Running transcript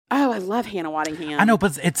love Hannah Waddingham. I know,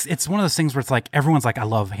 but it's one of those things where it's like everyone's like, I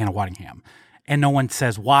love Hannah Waddingham. And no one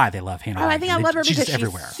says why they love Hannah Waddingham. I think I love her because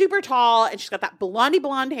she's super tall and she's got that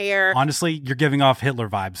blonde hair. Honestly, you're giving off Hitler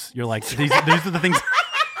vibes. You're like, these are the things.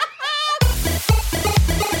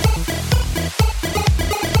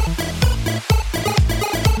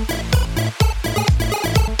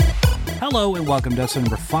 Hello and welcome to episode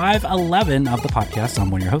number 511 of the podcast.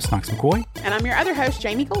 I'm one of your hosts, Knox McCoy. And I'm your other host,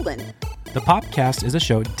 Jamie Golden. The Popcast is a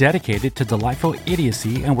show dedicated to delightful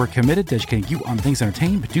idiocy, and we're committed to educating you on things that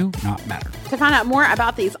entertain but do not matter. To find out more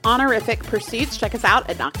about these honorific pursuits, check us out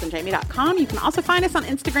at knoxandjamie.com. You can also find us on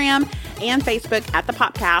Instagram and Facebook at The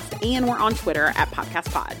Popcast, and we're on Twitter at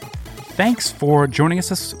PopcastPod. Thanks for joining us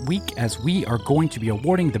this week as we are going to be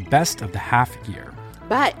awarding the best of the half year.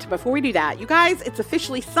 But before we do that, you guys, it's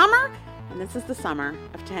officially summer. And this is the summer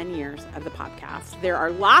of 10 years of the podcast. There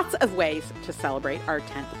are lots of ways to celebrate our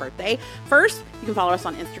 10th birthday. First, you can follow us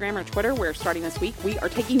on Instagram or Twitter, where starting this week, we are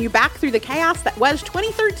taking you back through the chaos that was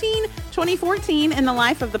 2013, 2014 in the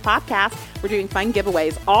life of the podcast. We're doing fun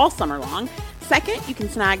giveaways all summer long. Second, you can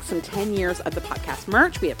snag some 10 years of the podcast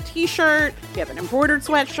merch. We have a t-shirt, we have an embroidered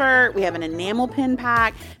sweatshirt, we have an enamel pin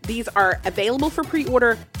pack. These are available for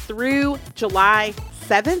pre-order through July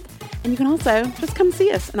 7th. And you can also just come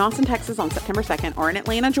see us in Austin, Texas on September 2nd or in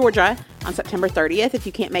Atlanta, Georgia on September 30th. If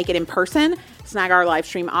you can't make it in person, snag our live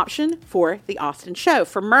stream option for the Austin show.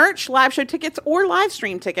 For merch, live show tickets, or live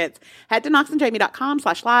stream tickets, head to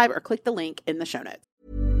knoxandjamie.com/live or click the link in the show notes.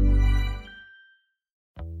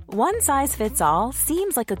 One size fits all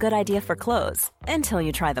seems like a good idea for clothes until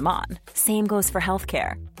you try them on. Same goes for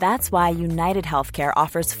healthcare. That's why United Healthcare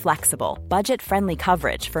offers flexible, budget-friendly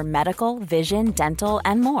coverage for medical, vision, dental,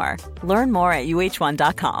 and more. Learn more at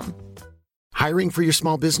uh1.com. Hiring for your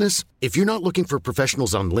small business? If you're not looking for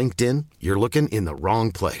professionals on LinkedIn, you're looking in the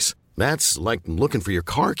wrong place. That's like looking for your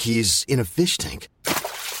car keys in a fish tank.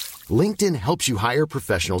 LinkedIn helps you hire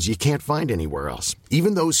professionals you can't find anywhere else,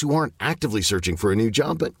 even those who aren't actively searching for a new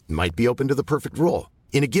job but might be open to the perfect role.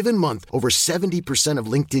 In a given month, over 70% of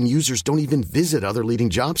LinkedIn users don't even visit other leading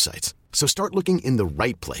job sites. So start looking in the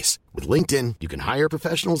right place. With LinkedIn, you can hire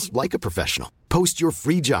professionals like a professional. Post your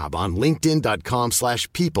free job on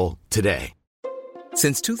linkedin.com/people today.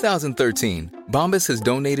 Since 2013, Bombas has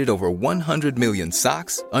donated over 100 million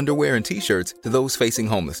socks, underwear, and T-shirts to those facing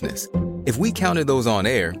homelessness. If we counted those on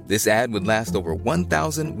air, this ad would last over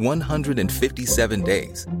 1,157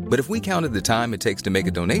 days. But if we counted the time it takes to make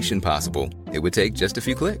a donation possible, it would take just a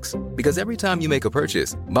few clicks. Because every time you make a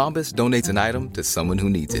purchase, Bombas donates an item to someone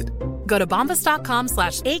who needs it. Go to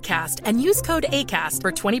bombas.com/ACAST and use code ACAST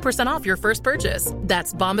for 20% off your first purchase.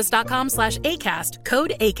 That's bombas.com/ACAST,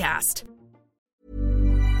 code ACAST.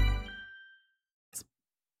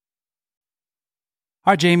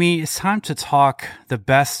 All right, Jamie, it's time to talk the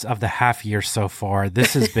best of the half year so far.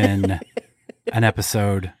 This has been an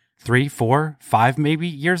episode 3, 4, 5 maybe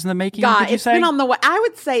years in the making. God, it's been on the. I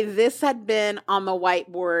would say this had been on the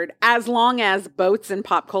whiteboard as long as boats in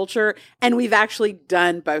pop culture, and we've actually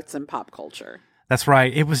done boats in pop culture. That's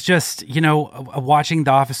right. It was just, watching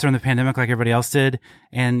The Office during the pandemic like everybody else did,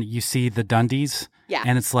 and you see the Dundies. Yeah.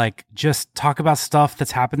 And it's like, just talk about stuff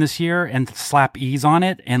that's happened this year and slap ease on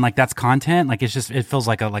it. And like, that's content. Like, it's just, it feels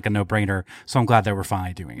like a no-brainer. So I'm glad that we're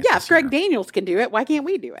finally doing it. Yeah. If Greg Daniels can do it, why can't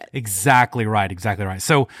we do it? Exactly right. Exactly right.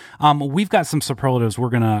 So we've got some superlatives we're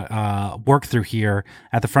going to work through here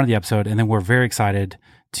at the front of the episode. And then we're very excited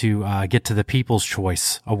to get to the People's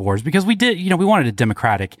Choice Awards, because we did, we wanted a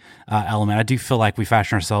democratic element. I do feel like we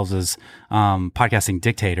fashion ourselves as podcasting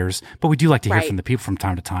dictators, but we do like to hear from the people from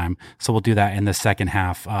time to time. So we'll do that in the second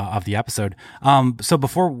half of the episode. So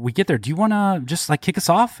before we get there, do you want to just kick us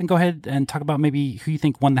off and go ahead and talk about maybe who you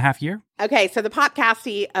think won the half year? Okay, so the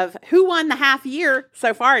Popcasty of who won the half year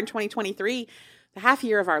so far in 2023. The half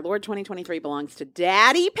year of our Lord 2023 belongs to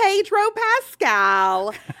Daddy Pedro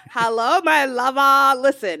Pascal. Hello, my lover.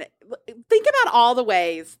 Listen, think about all the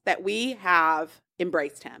ways that we have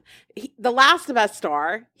embraced him. The Last of Us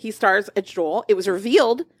star, he stars as Joel. It was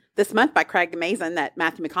revealed this month by Craig Mazin that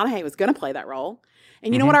Matthew McConaughey was going to play that role.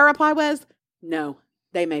 And you know what our reply was? No,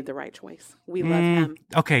 they made the right choice. We love him.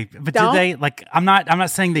 Okay, but did they, I'm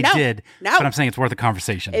not saying they did, but I'm saying it's worth a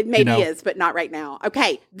conversation. It maybe is, but not right now.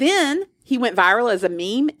 Okay, then he went viral as a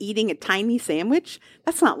meme eating a tiny sandwich.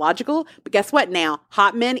 That's not logical, but guess what now?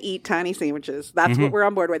 Hot men eat tiny sandwiches. That's what we're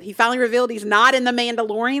on board with. He finally revealed he's not in the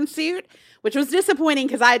Mandalorian suit, which was disappointing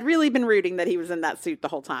because I had really been rooting that he was in that suit the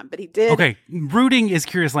whole time, but he did. Okay, rooting is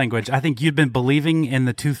curious language. I think you'd been believing in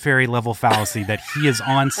the Tooth Fairy level fallacy that he is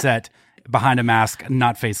on set behind a mask,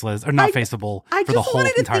 not faceless or not faceable for the whole I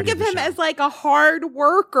just wanted to think of him as like a hard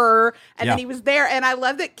worker, and then he was there. And I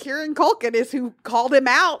love that Kieran Culkin is who called him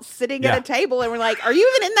out, sitting at a table, and we're like, "Are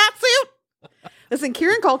you even in that suit?" Listen,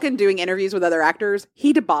 Kieran Culkin doing interviews with other actors,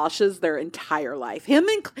 he debauches their entire life. Him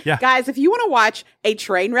and guys, if you want to watch a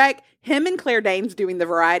train wreck, him and Claire Danes doing the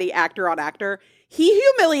variety actor on actor. He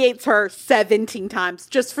humiliates her 17 times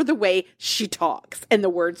just for the way she talks and the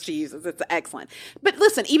words she uses. It's excellent. But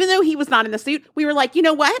listen, even though he was not in the suit, we were like, you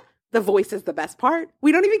know what? The voice is the best part.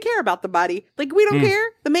 We don't even care about the body. Like, we don't care.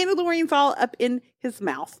 The Mandalorian's all up in his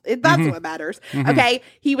mouth. That's what matters. Okay.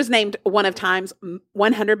 He was named one of Time's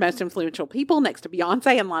 100 most influential people next to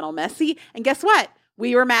Beyonce and Lionel Messi. And guess what?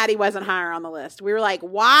 We were mad he wasn't higher on the list. We were like,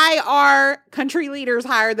 why are country leaders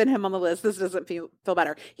higher than him on the list? This doesn't feel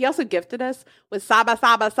better. He also gifted us with Saba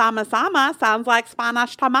Saba Sama Sama. Sounds like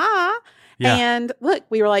Spanish Tama. Yeah. And look,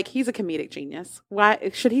 we were like, he's a comedic genius. Why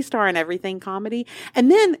should he star in everything comedy? And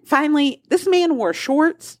then finally, this man wore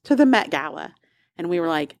shorts to the Met Gala. And we were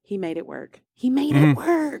like, he made it work. He made it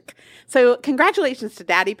work. So congratulations to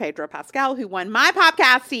Daddy Pedro Pascal, who won my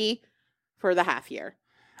Popcastie for the half year.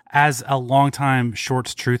 As a longtime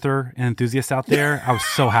shorts truther and enthusiast out there, I was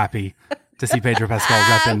so happy to see Pedro Pascal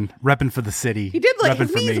repping for the city. He did look,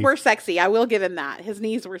 his knees were sexy. I will give him that. His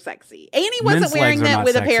knees were sexy. And he wasn't wearing them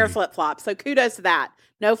with a pair of flip-flops. So kudos to that.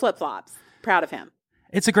 No flip-flops. Proud of him.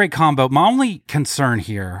 It's a great combo. My only concern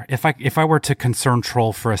here, if I were to concern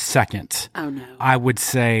troll for a second, I would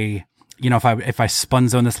say, if I spun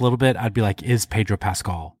zone this a little bit, I'd be like, is Pedro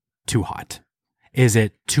Pascal too hot? Is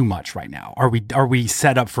it too much right now? Are we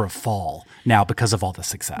set up for a fall now because of all the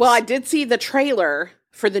success? Well, I did see the trailer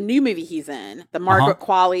for the new movie he's in, the Margaret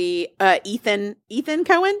Qualley, Ethan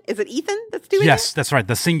Cohen. Is it Ethan that's doing it? Yes, that's right.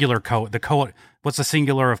 The singular Cohen. What's the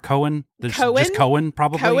singular of Cohen? Just Cohen,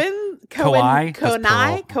 probably. Cohen. Going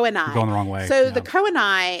the wrong way. So the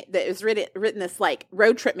Cohen-I that was written this like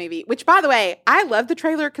road trip movie, which by the way, I love the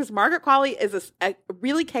trailer because Margaret Qualley is a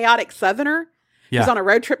really chaotic Southerner. She's on a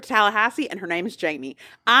road trip to Tallahassee, and her name is Jamie.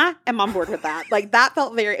 I am on board with that. Like, that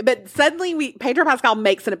felt but suddenly Pedro Pascal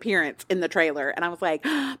makes an appearance in the trailer, and I was like,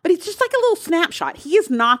 but it's just like a little snapshot. He is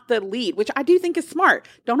not the lead, which I do think is smart.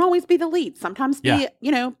 Don't always be the lead. Sometimes be a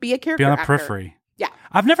character Be on the actor. periphery. Yeah.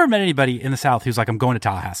 I've never met anybody in the South who's like, I'm going to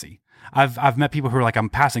Tallahassee. I've met people who are like, I'm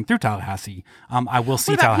passing through Tallahassee. I will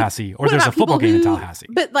see Tallahassee, or there's a football game in Tallahassee.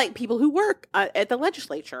 But like people who work at the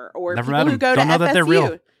legislature, or never people who go Don't to know FSU. That they're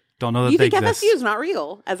real. Don't know that they exist. You think FSU is not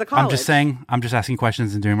real as a college? I'm just saying. I'm just asking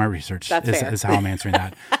questions and doing my research. That's fair. Is how I'm answering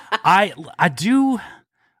that. I'd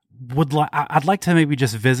like to maybe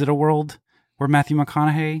just visit a world where Matthew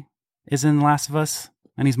McConaughey is in The Last of Us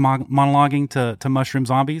and he's monologuing to mushroom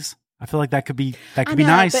zombies. I feel like that could be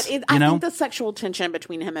nice. But I think the sexual tension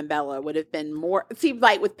between him and Bella would have been more. See,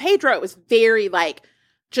 like with Pedro, it was very like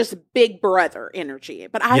just big brother energy.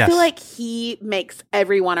 But I feel like he makes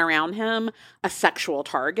everyone around him a sexual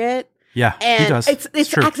target. Yeah, and he does.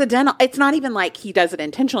 It's accidental. It's not even like he does it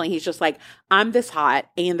intentionally. He's just like, I'm this hot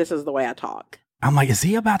and this is the way I talk. I'm like, is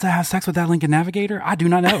he about to have sex with that Lincoln Navigator? I do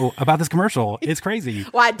not know about this commercial. It's crazy.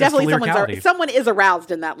 Well, someone is aroused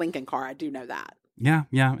in that Lincoln car. I do know that. Yeah,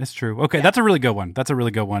 it's true. Okay, that's a really good one.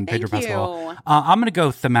 Pedro Pascal. I'm going to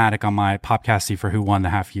go thematic on my Popcastie for who won the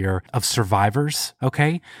half year of survivors,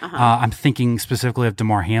 okay? I'm thinking specifically of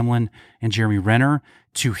Damar Hamlin and Jeremy Renner,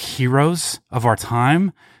 two heroes of our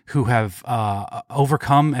time who have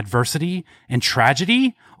overcome adversity and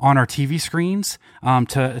tragedy on our TV screens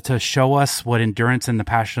to show us what endurance and the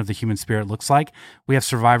passion of the human spirit looks like. We have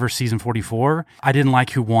Survivor season 44. I didn't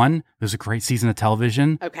like who won. It was a great season of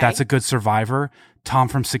television. Okay. That's a good Survivor. Tom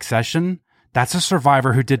from Succession. That's a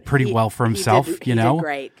survivor who did pretty well for himself, he did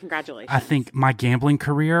great. Congratulations. I think my gambling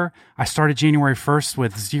career, I started January 1st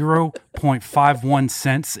with 0.51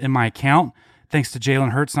 cents in my account. Thanks to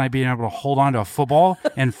Jalen Hurts and I being able to hold on to a football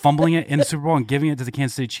and fumbling it in the Super Bowl and giving it to the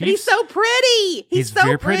Kansas City Chiefs. He's so pretty. He's so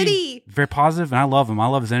very pretty. Very positive, and I love him. I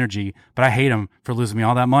love his energy, but I hate him for losing me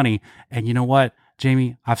all that money. And you know what,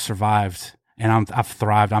 Jamie? I've survived, and I've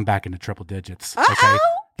thrived. I'm back into triple digits. Okay,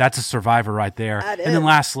 that's a survivor right there. And then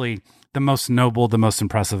lastly, the most noble, the most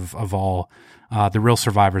impressive of all, the real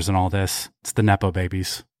survivors in all this, it's the Nepo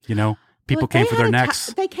babies. People came for their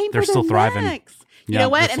necks. They're still thriving. You know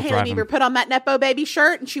what? And Haley Bieber put on that Nepo baby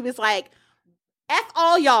shirt, and she was like, F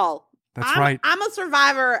all y'all. That's right. I'm a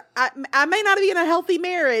survivor. I may not be in a healthy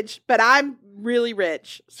marriage, but I'm really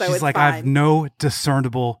rich. So she's it's like, fine. I have no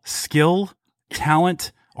discernible skill,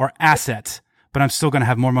 talent, or asset, but I'm still going to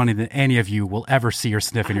have more money than any of you will ever see or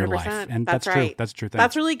sniff in your 100%. life. And that's right. true. That's a true thing.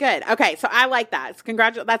 That's really good. Okay, so I like that.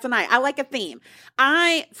 That's a nice. I like a theme.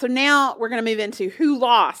 So now we're going to move into who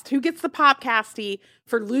lost, who gets the Popcasty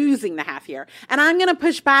for losing the half year. And I'm going to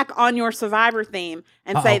push back on your Survivor theme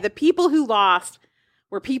and say the people who lost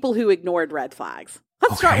were people who ignored red flags.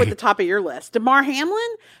 Let's start with the top of your list. Damar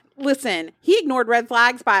Hamlin. Listen, he ignored red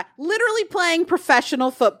flags by literally playing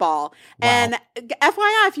professional football. Wow. And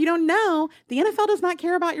FYI, if you don't know, the NFL does not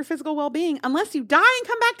care about your physical well-being unless you die and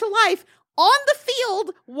come back to life on the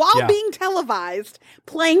field while being televised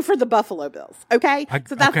playing for the Buffalo Bills. Okay?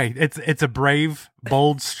 It's a brave,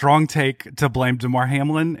 bold, strong take to blame Damar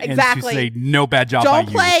Hamlin and to say no bad job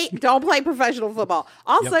Don't play professional football.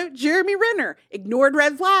 Also, Jeremy Renner ignored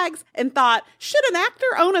red flags and thought, should an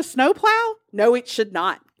actor own a snowplow? No, it should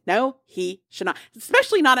not. No, he should not.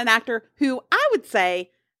 Especially not an actor who I would say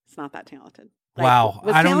is not that talented. Wow.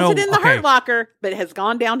 Was talented in the Hurt Locker, but has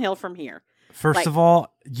gone downhill from here. First of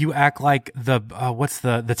all, you act like what's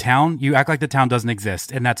the town? You act like the town doesn't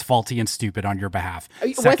exist, and that's faulty and stupid on your behalf.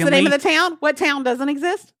 Secondly, what's the name of the town? What town doesn't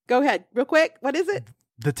exist? Go ahead, real quick. What is it?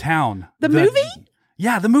 The Town. The movie?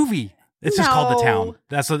 Yeah, the movie. It's just called The Town.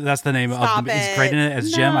 That's the name of the. He's creating it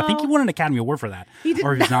as Jim. I think he won an Academy Award for that,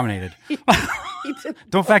 or he was nominated.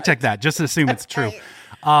 Don't fact check that. Just assume it's true.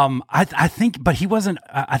 I think, but he wasn't.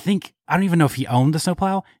 I don't even know if he owned the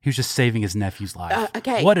snowplow. He was just saving his nephew's life.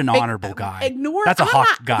 Okay, what an honorable guy. That's a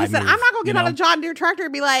hawk guy. Listen, move, I'm not gonna get on a John Deere tractor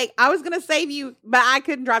and be like, I was gonna save you, but I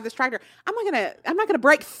couldn't drive this tractor. I'm not gonna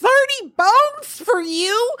break 30 bones for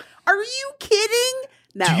you. Are you kidding?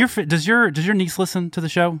 No. Does your niece listen to the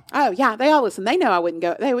show? Oh yeah, they all listen. They know I wouldn't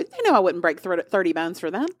go. They know I wouldn't break 30 bones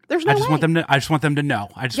for them. There's no way. I just want them to know.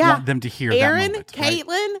 I just want them to hear. Aaron, that moment,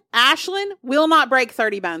 Caitlin, Ashlyn will not break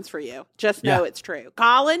 30 bones for you. Just know it's true.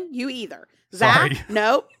 Colin, you either. Zach,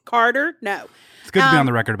 no. Carter, no. It's good to be on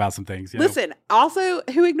the record about some things. Listen, also,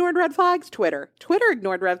 who ignored red flags? Twitter. Twitter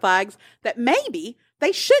ignored red flags that maybe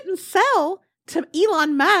they shouldn't sell to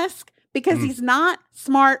Elon Musk because he's not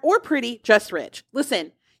smart or pretty, just rich.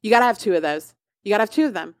 Listen, you got to have two of those. You got to have two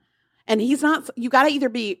of them. And he's not, you got to either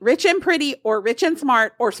be rich and pretty or rich and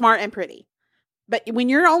smart or smart and pretty. But when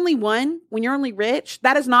you're only rich,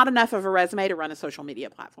 that is not enough of a resume to run a social media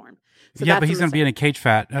platform. So but he's going to be in a cage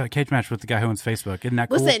match with the guy who owns Facebook. Isn't that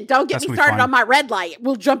cool? Listen, don't get me started on my red light.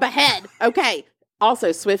 We'll jump ahead. Okay. Also,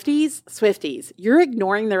 Swifties, you're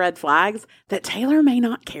ignoring the red flags that Taylor may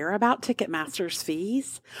not care about Ticketmaster's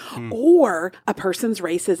fees or a person's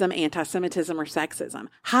racism, anti-Semitism, or sexism.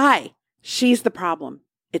 Hi, she's the problem.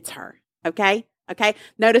 It's her. Okay? Okay.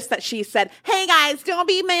 Notice that she said, hey guys, don't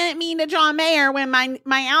be mean to John Mayer when my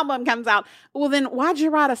album comes out. Well, then why'd you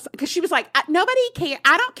write a, because she was like, nobody care.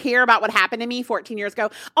 I don't care about what happened to me 14 years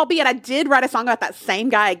ago. Albeit I did write a song about that same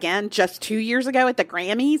guy again just 2 years ago at the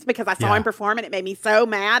Grammys because I saw him perform and it made me so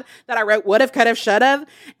mad that I wrote would've, could've, should've.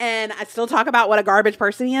 And I still talk about what a garbage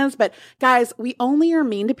person he is. But guys, we only are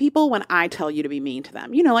mean to people when I tell you to be mean to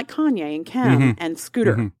them. You know, like Kanye and Kim and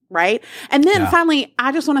Scooter. Right. And then finally,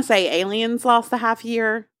 I just want to say aliens lost the half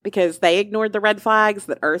year because they ignored the red flags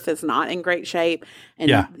that Earth is not in great shape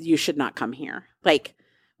and you should not come here. Like,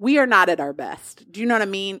 we are not at our best. Do you know what I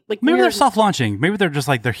mean? Like, maybe they're soft launching. Maybe they're just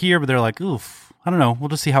like, they're here, but they're like, oof, I don't know. We'll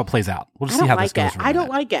just see how it plays out. We'll just see how this goes. I don't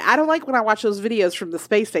like it. I don't like when I watch those videos from the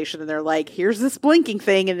space station and they're like, here's this blinking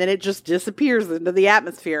thing. And then it just disappears into the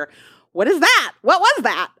atmosphere. What is that? What was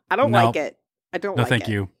that? I don't like it. I don't like it. No, thank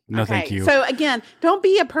you. No, thank you. So again, don't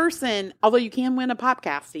be a person, although you can win a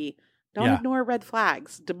Popcasty, don't ignore red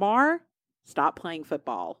flags. Damar, stop playing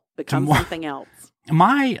football. Become something else.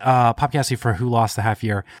 My Popcasty for who lost the half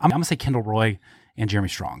year, I'm going to say Kendall Roy and Jeremy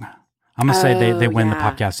Strong. I'm going to say they win the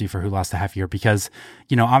Popcasty for who lost the half year because,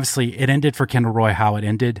 you know, obviously it ended for Kendall Roy how it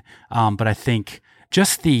ended. But I think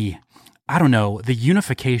just the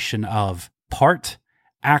unification of part,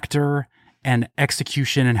 actor, and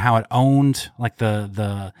execution and how it owned like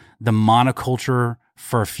the monoculture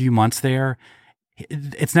for a few months there.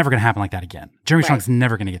 It's never going to happen like that again. Jeremy Strong's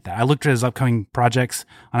never going to get that. I looked at his upcoming projects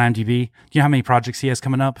on IMDb. Do you know how many projects he has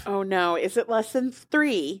coming up? Oh no. Is it less than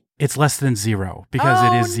 3? It's less than 0 because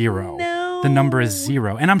it is 0. No. The number is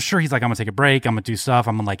 0. And I'm sure he's like, I'm going to take a break. I'm going to do stuff.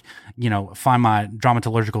 I'm going to like, you know, find my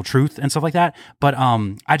dramaturgical truth and stuff like that. But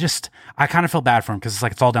I kind of feel bad for him because it's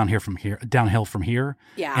like, it's all downhill from here.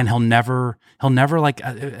 Yeah. And he'll never like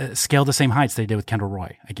scale the same heights they did with Kendall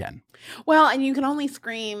Roy again. Well, and you can only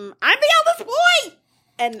scream, I'm the eldest boy.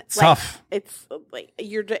 And it's tough. It's like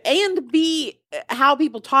and be how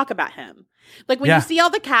people talk about him. Like when you see all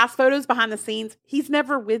the cast photos behind the scenes, he's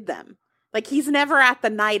never with them. Like he's never at the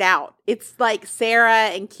night out. It's like Sarah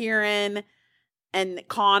and Kieran and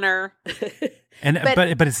Connor. And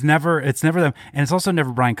but it's never them, and it's also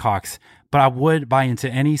never Brian Cox. But I would buy into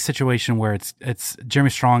any situation where it's Jeremy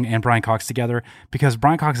Strong and Brian Cox together, because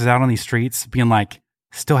Brian Cox is out on these streets being like,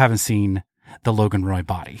 still haven't seen the Logan Roy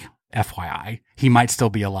body. FYI, he might still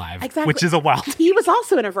be alive, exactly. Which is a wild. He was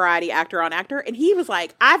also in a variety actor on actor, and he was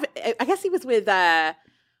like, I guess he was with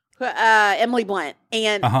Emily Blunt,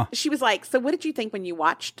 and she was like, so what did you think when you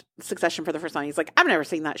watched Succession for the first time? He's like, I've never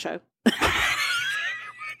seen that show.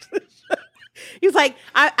 He was like,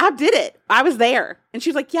 I did it. I was there. And she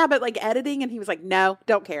was like, yeah, but like editing. And he was like, no,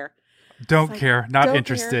 don't care. Don't care. Not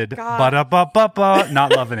interested. But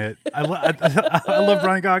not loving it. I love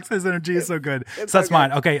Brian Cox. His energy is so good. So that's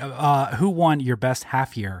mine. Okay. Who won your best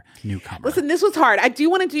half-year newcomer? Listen, this was hard. I do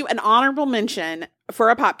want to do an honorable mention for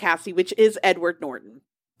a Popcastie, which is Edward Norton.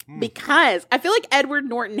 Because I feel like Edward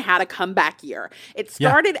Norton had a comeback year. It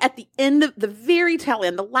started at the end of the very tail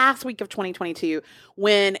end, the last week of 2022,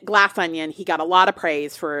 when Glass Onion, he got a lot of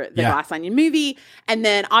praise for the Glass Onion movie. And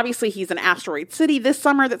then obviously he's in Asteroid City this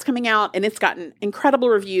summer that's coming out, and it's gotten incredible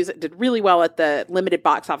reviews. It did really well at the limited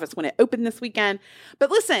box office when it opened this weekend.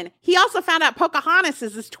 But listen, he also found out Pocahontas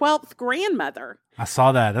is his 12th grandmother. I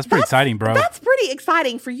saw that. That's pretty exciting, bro. That's pretty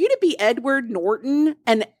exciting for you to be Edward Norton.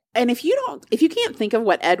 And if you can't think of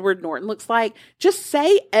what Edward Norton looks like, just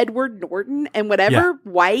say Edward Norton, and whatever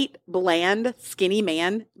white, bland, skinny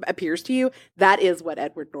man appears to you, that is what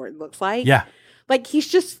Edward Norton looks like. Yeah. Like, he's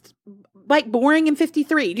just like boring and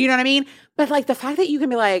 53. Do you know what I mean? But like the fact that you can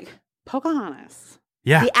be like, Pocahontas.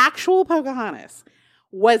 Yeah. The actual Pocahontas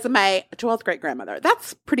was my 12th great grandmother.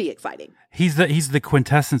 That's pretty exciting. He's the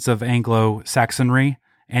quintessence of Anglo-Saxonry.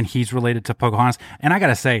 And he's related to Pocahontas. And I got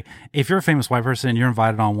to say, if you're a famous white person and you're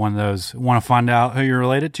invited on one of those want to find out who you're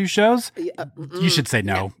related to shows, you should say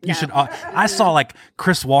no. You should. I saw like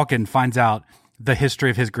Chris Walken finds out the history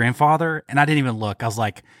of his grandfather, and I didn't even look. I was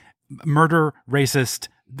like, murder, racist.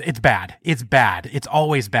 It's bad. It's bad. It's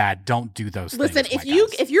always bad. Don't do those things. Listen,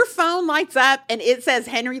 if your phone lights up and it says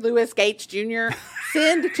Henry Louis Gates Jr.,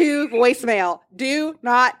 send to voicemail. Do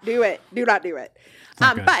not do it. Do not do it.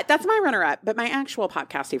 But that's my runner-up. But my actual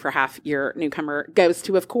Popcastie for half-year newcomer goes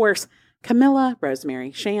to, of course, Camilla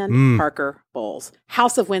Rosemary Shan Parker Bowles,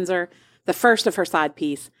 House of Windsor, the first of her side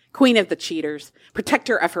piece, Queen of the Cheaters,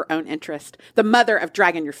 protector of her own interest, the mother of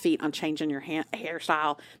dragging your feet on changing your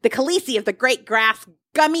hairstyle, the Khaleesi of the great grass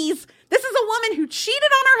gummies. This is a woman who cheated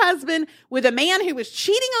on her husband with a man who was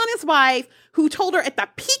cheating on his wife, who told her at the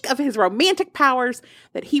peak of his romantic powers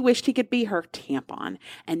that he wished he could be her tampon.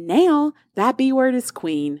 And now that B word is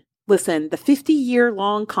queen. Listen, the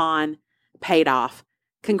 50-year-long con paid off.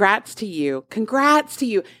 Congrats to you. Congrats to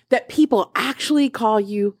you that people actually call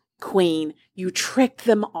you queen. You tricked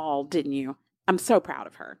them all, didn't you? I'm so proud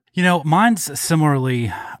of her. You know, mine's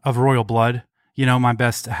similarly of royal blood. You know, my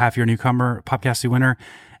best half-year newcomer, Popcastie winner,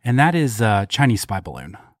 and that is Chinese Spy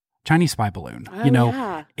Balloon. Chinese Spy Balloon. Oh, you know,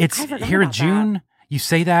 yeah. It's here in June. That. You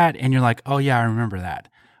say that, and you're like, oh, yeah, I remember that.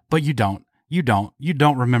 But you don't. You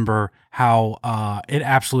don't remember how it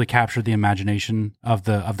absolutely captured the imagination of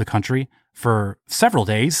the country for several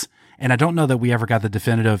days. And I don't know that we ever got the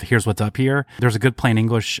definitive, here's what's up here. There's a good Plain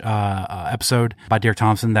English episode by Derek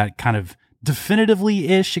Thompson that kind of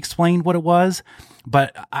definitively-ish explained what it was.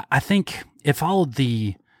 But I think it followed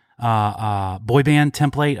the boy band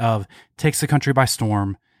template of takes the country by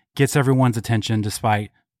storm, gets everyone's attention despite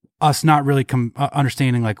us not really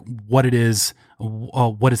understanding like what it is,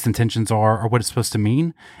 what its intentions are, or what it's supposed to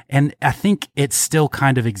mean. And I think it still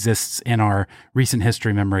kind of exists in our recent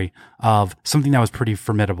history memory of something that was pretty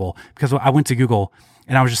formidable. Because I went to Google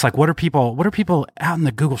and I was just like, what are people out in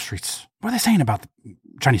the Google streets? What are they saying about the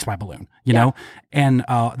Chinese spy balloon? You know? And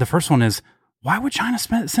the first one is, why would China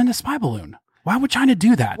send a spy balloon? Why would China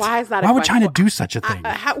do that? Why is that? Why would China do such a thing?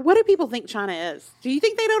 What do people think China is? Do you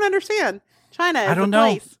think they don't understand China is I don't know.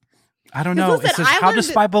 Place? I don't know. Listen, it's just, how does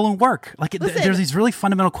spy balloon work? Like, there's these really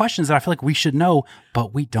fundamental questions that I feel like we should know,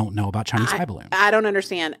 but we don't know about Chinese spy balloons. I don't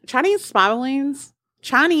understand. Chinese spy balloons,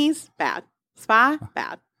 Chinese, bad. Spy,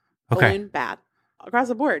 bad. Balloon, bad. Across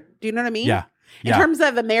the board. Do you know what I mean? Yeah. In terms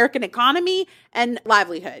of American economy and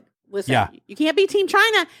livelihood. Listen, you can't be Team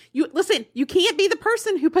China. You can't be the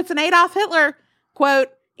person who puts an Adolf Hitler quote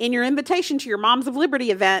in your invitation to your Moms of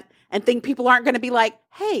Liberty event and think people aren't going to be like,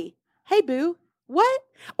 hey, boo, what?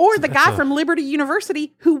 Or the guy from Liberty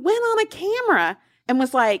University who went on a camera and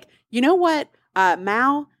was like, you know what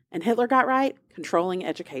Mao and Hitler got right? Controlling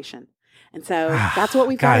education. And so that's what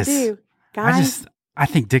we've got to do. Guys. I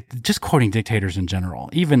think just quoting dictators in general,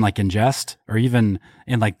 even like in jest or even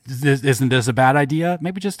in like, isn't this a bad idea?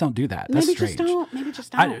 Maybe just don't do that. That's strange. Maybe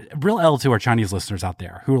just don't. Real L to our Chinese listeners out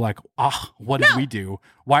there who are like, what did we do?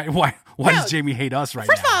 Why does Jamie hate us right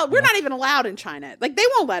now? First of all, we're not even allowed in China. Like, they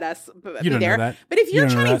won't let us be don't there. Know that. But if you're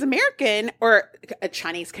Chinese American or a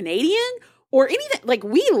Chinese Canadian or anything, like,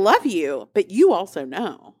 we love you, but you also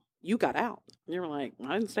know you got out. You're like,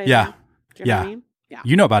 I didn't stay there. Do you know what I mean? Yeah.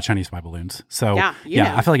 You know about Chinese spy balloons. So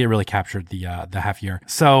yeah, I feel like it really captured the half year.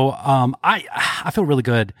 So I feel really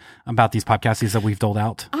good about these podcasts that we've doled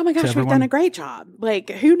out. Oh my gosh, we've done a great job. Like,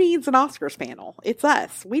 who needs an Oscars panel? It's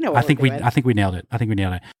us. We know what I think we nailed it.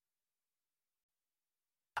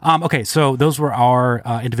 Okay, so those were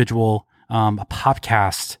our individual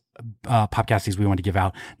podcasts we wanted to give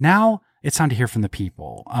out. Now it's time to hear from the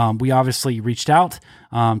people. We obviously reached out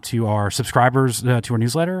to our subscribers to our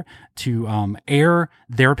newsletter to air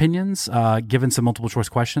their opinions, given some multiple choice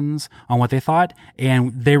questions on what they thought,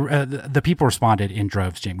 and the people responded in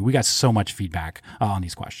droves. Jamie, we got so much feedback on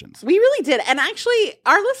these questions. We really did, and actually,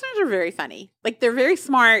 our listeners are very funny. Like, they're very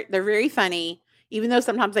smart. They're very funny, even though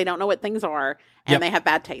sometimes they don't know what things are and they have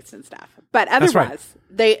bad taste and stuff. But otherwise,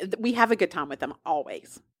 we have a good time with them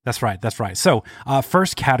always. That's right. So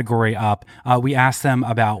first category up, we asked them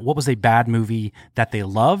about what was a bad movie that they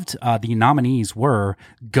loved. The nominees were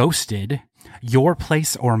Ghosted, Your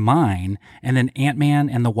Place or Mine, and then Ant-Man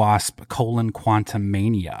and the Wasp: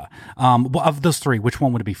 Quantumania. Of those three, which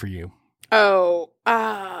one would it be for you? It's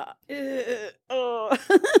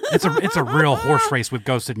a real horse race with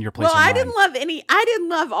Ghosted and Your Place or Mine. I didn't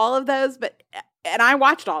love all of those, and I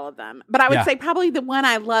watched all of them. But I would say probably the one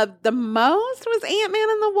I loved the most was Ant-Man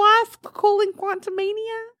and the Wasp: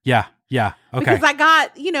 Quantumania. Yeah. Okay. Because I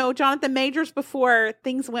got, Jonathan Majors before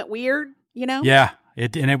things went weird, Yeah.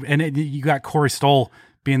 You got Corey Stoll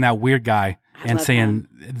being that weird guy and saying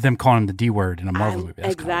them calling him the D word in a Marvel movie.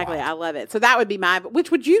 That's exactly. I love it. So that would be which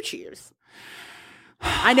would you choose?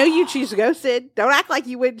 I know you choose Ghosted. Don't act like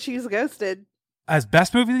you wouldn't choose Ghosted. As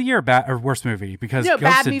best movie of the year or worst movie? Because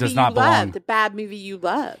Ghosted does not belong. The bad movie you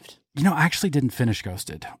loved. I actually didn't finish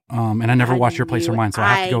Ghosted. And I never watched Your Place or Mine, so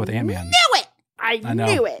I have to go with Ant-Man. I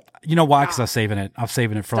knew it. You know why? Because I'm saving it. I'm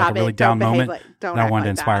saving it for like a really down moment. And I wanted to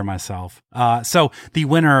inspire myself. So the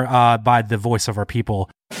winner by the voice of our people,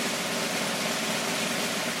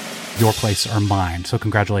 Your Place or Mine. So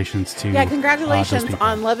congratulations to congratulations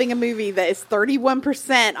on loving a movie that is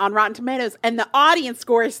 31% on Rotten Tomatoes and the audience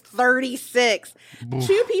score is 36. Oof.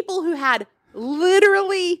 Two people who had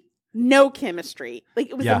literally no chemistry. Like,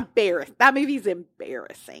 it was embarrassing. That movie's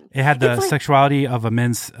embarrassing. It had the sexuality of a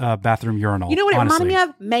men's bathroom urinal. You know what it reminded me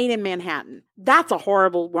of? Made in Manhattan. That's a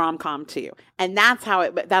horrible rom-com too. And that's how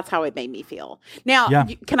it made me feel. Now,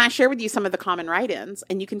 can I share with you some of the common write-ins?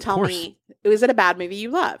 And you can tell me, was it a bad movie you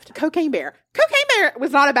loved? Cocaine Bear. Cocaine Bear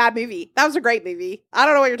was not a bad movie. That was a great movie. I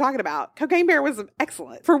don't know what you're talking about. Cocaine Bear was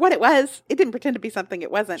excellent. For what it was, it didn't pretend to be something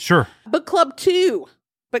it wasn't. Sure. Book Club 2.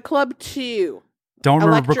 Don't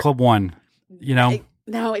remember Book Club 1,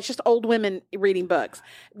 No, it's just old women reading books.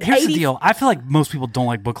 Here's the deal. I feel like most people don't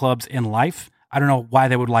like book clubs in life. I don't know why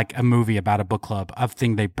they would like a movie about a book club, a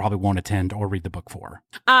thing they probably won't attend or read the book for.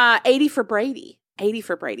 80 for Brady.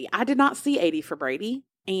 I did not see 80 for Brady.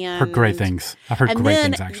 And heard great things. I've heard great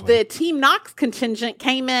things, actually. The Team Knox contingent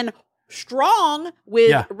came in strong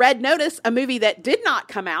with Red Notice, a movie that did not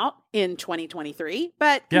come out in 2023.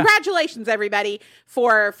 But congratulations, everybody,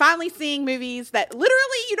 for finally seeing movies that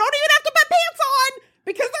literally you don't even have to put pants on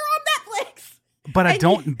because they're on Netflix.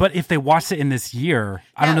 But but if they watched it in this year,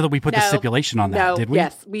 I don't know that we put the stipulation on that, did we?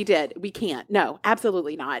 Yes, we did. We can't. No,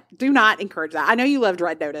 absolutely not. Do not encourage that. I know you loved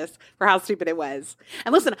Red Notice for how stupid it was.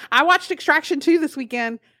 And listen, I watched Extraction 2 this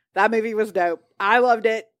weekend. That movie was dope. I loved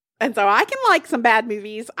it. And so I can like some bad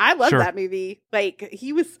movies. I love that movie. Like,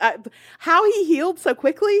 he was, how he healed so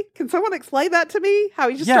quickly. Can someone explain that to me? How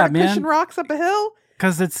he just started pushing rocks up a hill?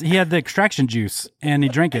 Because he had the extraction juice and he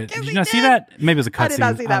drank it. Did you not see that? Maybe it was a cutscene. I did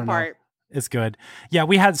not see that part. It's good. Yeah,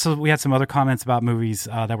 we had some other comments about movies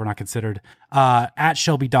that were not considered. At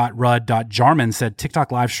Shelby.Rudd.Jarman said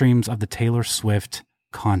TikTok live streams of the Taylor Swift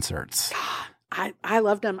concerts. I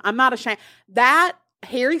loved them. I'm not ashamed. That,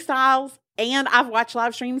 Harry Styles, and I've watched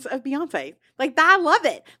live streams of Beyonce. Like, I love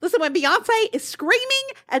it. Listen, when Beyonce is screaming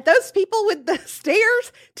at those people with the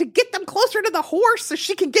stairs to get them closer to the horse so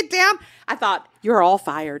she can get down, I thought, you're all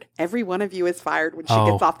fired. Every one of you is fired when she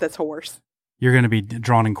gets off this horse. You're going to be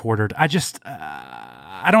drawn and quartered. I just,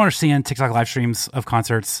 I don't understand TikTok live streams of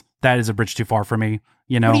concerts. That is a bridge too far for me.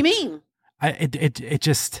 You know? What do you mean? I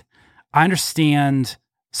understand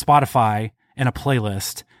Spotify and a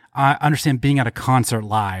playlist. I understand being at a concert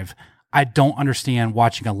live. I don't understand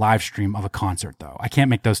watching a live stream of a concert, though. I can't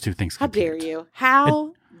make those two things How compute. dare you?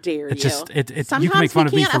 How dare you? It's just Sometimes you can make fun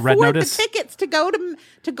of me for Red Notice. The tickets to go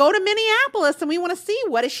to Minneapolis, and we want to see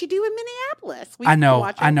what does she do in Minneapolis.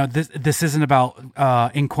 I know. This isn't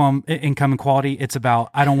about income inequality. It's about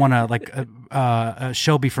I don't want to like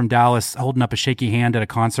Shelby from Dallas holding up a shaky hand at a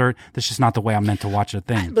concert. That's just not the way I'm meant to watch a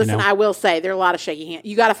thing. Listen, you know? I will say there are a lot of shaky hands.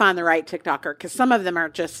 You got to find the right TikToker because some of them are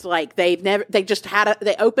just like they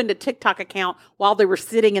opened a TikTok account while they were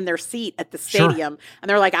sitting in their seat at the stadium, and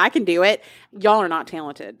they're like, I can do it. Y'all are not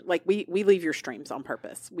talented. Like we leave your streams on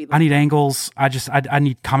purpose. I need angles. I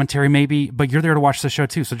need commentary maybe, but you're there to watch the show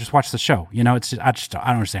too. So just watch the show. You know, I don't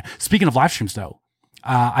understand. Speaking of live streams though,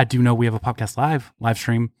 I do know we have a podcast live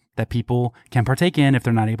stream that people can partake in if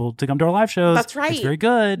they're not able to come to our live shows. That's right. It's very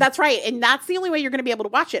good. That's right. And that's the only way you're going to be able to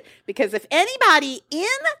watch it. Because if anybody in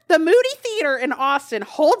the Moody Theater in Austin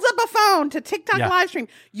holds up a phone to TikTok live stream,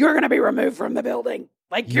 you're going to be removed from the building.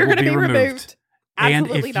 Like you're going to be removed.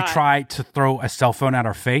 And if you try to throw a cell phone at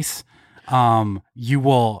our face, you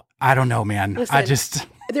will, I don't know, man. Listen,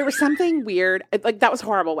 there was something weird. Like that was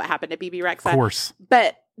horrible what happened to BB Rexa. Of course.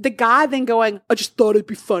 But the guy then going, I just thought it'd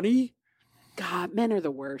be funny. God, men are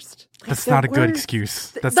the worst. Like, that's not a good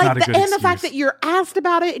excuse. That's not a good excuse. And the fact that you're asked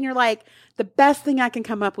about it and you're like, the best thing I can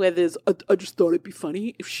come up with is, I just thought it'd be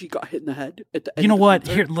funny if she got hit in the head at the end. You know what?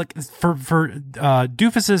 Here, look, for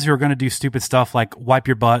doofuses who are going to do stupid stuff like wipe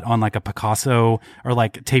your butt on like a Picasso or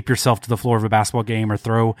like tape yourself to the floor of a basketball game or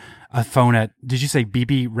throw a phone at, did you say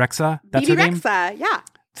BB Rexa? That's her name? BB Rexa, yeah.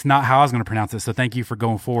 It's not how I was going to pronounce it. So thank you for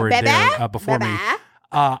going forward there before me.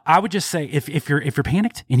 I would just say if you're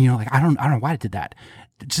panicked and you're like I don't know why I did that,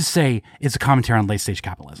 just say it's a commentary on late stage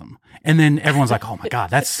capitalism, and then everyone's like, oh my god,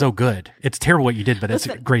 that's so good. It's terrible what you did, but it's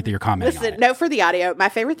great that you're commenting. Listen, on it. no, for the audio, my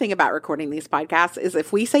favorite thing about recording these podcasts is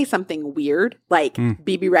if we say something weird, like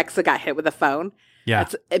BB Rexa got hit with a phone. Yeah,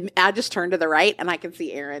 I just turn to the right and I can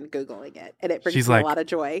see Erin Googling it, and it brings me a lot of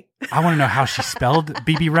joy. I want to know how she spelled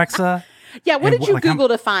BB Rexa. Yeah, what did you Google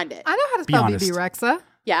to find it? I know how to spell BB Rexa.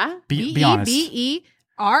 Yeah, be honest. BEBEREXHA.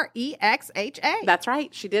 That's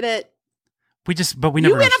right. She did it. But we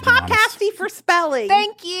never. You win a Popcasty for spelling.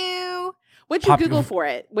 Thank you. What'd you Google for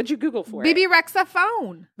it? BB Rexa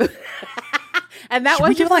phone. And that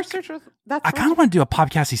was your first search. I kind of want to do a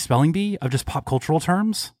Popcasty spelling bee of just pop cultural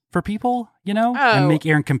terms for people, you know, and make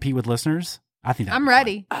Aaron compete with listeners. I think I'm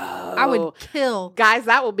ready. I would kill. Guys,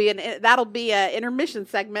 that'll be an intermission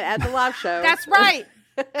segment at the live show. That's right.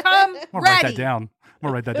 Come ready. Write that down. I'm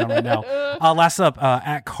going to write that down right now. Last up,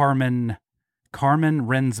 at Carmen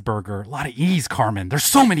Rensberger. A lot of E's, Carmen. There's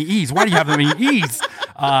so many E's. Why do you have that many E's?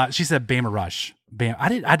 She said Bama Rush. I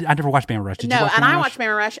never watched Bama Rush. Did you watch Bama Rush? I watched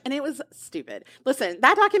Bama Rush, and it was stupid. Listen,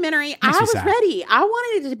 that documentary, I was ready. I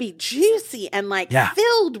wanted it to be juicy and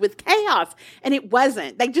filled with chaos, and it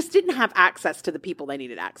wasn't. They just didn't have access to the people they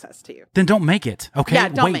needed access to. Then don't make it, okay? Yeah,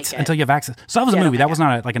 don't Wait make it. until you have access. So that was a movie. That was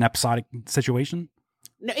not an episodic situation?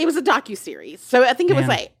 No, it was a docu-series. So I think it was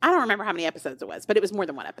I don't remember how many episodes it was, but it was more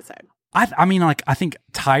than one episode. I mean, I think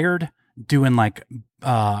Tired doing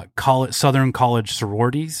Southern college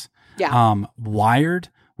sororities. Yeah. Wired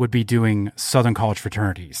would be doing Southern college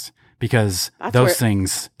fraternities because those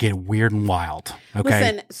things get weird and wild. Okay.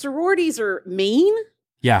 Listen, sororities are mean.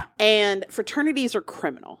 Yeah. And fraternities are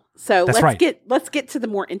criminal. So let's get to the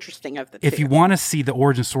more interesting of the two. If you want to see the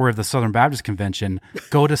origin story of the Southern Baptist Convention,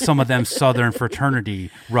 go to some of them Southern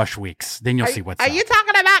fraternity rush weeks. Then you'll see what's up. Are you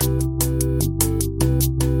talking about?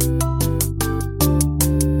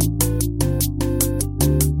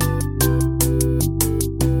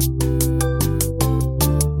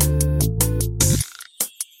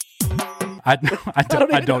 I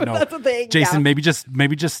don't know. That's the thing. Jason, yeah.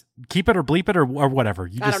 maybe just keep it or bleep it or whatever.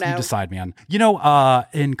 You decide, man. You know,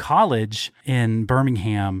 in college in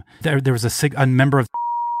Birmingham, there was a member of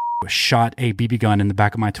shot a BB gun in the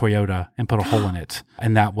back of my Toyota and put a hole in it.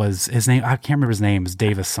 And that was his name. I can't remember his name. It was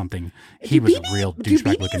Davis something. He was a real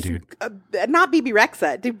douchebag looking dude. Not BB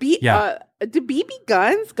Rexa. Do BB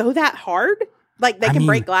guns go that hard? Like they can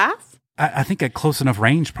break glass? I think at close enough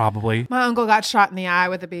range, probably. My uncle got shot in the eye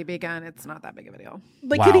with a BB gun. It's not that big of a deal.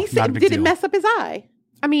 Like, did it mess up his eye?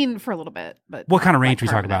 I mean, for a little bit, but what kind of range we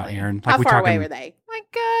talk about, Aaron? How far away were they?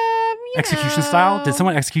 Like, execution style? Did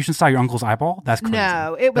someone execution style your uncle's eyeball? That's crazy.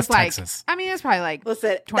 No, it was That's Texas. I mean, it was probably like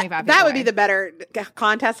 25 That feet would away. be the better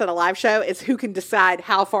contest at a live show is who can decide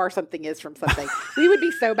how far something is from something. We would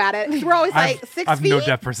be so bad at it. We're always like 6 feet. I have no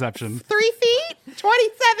depth perception. 3 feet?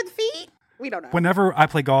 27 feet? We don't know. Whenever I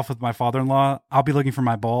play golf with my father-in-law, I'll be looking for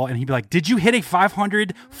my ball, and he'd be like, "Did you hit a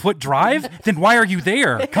 500-foot drive? Then why are you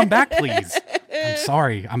there? Come back, please." I'm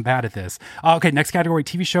sorry. I'm bad at this. Okay, next category,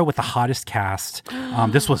 TV show with the hottest cast.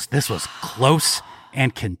 This was close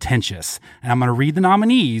and contentious. And I'm going to read the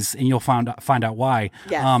nominees, and you'll find out why.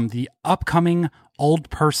 Yes. The upcoming old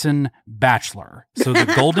person bachelor. So the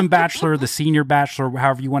Golden Bachelor, the Senior Bachelor,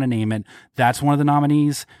 however you want to name it, that's one of the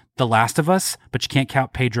nominees. The Last of Us, but you can't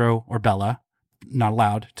count Pedro or Bella. Not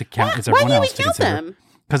allowed to count. It's everyone else to consider. Them?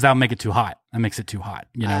 Because that'll make it too hot. That makes it too hot,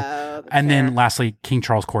 you know. And fair. Then lastly, King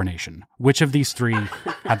Charles' coronation. Which of these three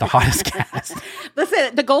had the hottest cast?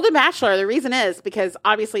 Listen, the Golden Bachelor, the reason is because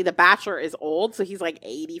obviously the Bachelor is old, so he's like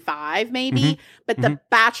 85 maybe, but the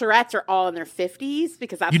Bachelorettes are all in their 50s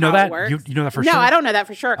because that's how it works. You know that for sure? No, I don't know that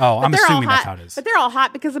for sure. Oh, I'm assuming that's how it is. But they're all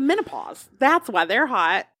hot because of menopause. That's why they're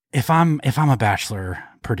hot. If I'm a Bachelor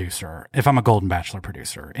producer, if I'm a Golden Bachelor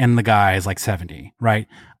producer, and the guy is like 70, right?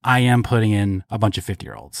 I am putting in a bunch of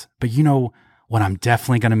 50-year-olds. But you know what I'm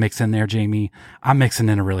definitely going to mix in there, Jamie? I'm mixing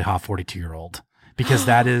in a really hot 42-year-old. Because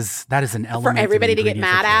that is an element for everybody to get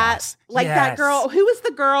mad at. Like that girl. Who was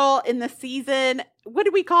the girl in the season? What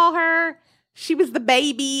did we call her? She was the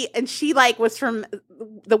baby, and she like was from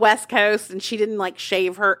the West Coast, and she didn't like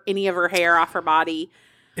shave any of her hair off her body.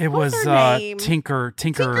 It was Tinker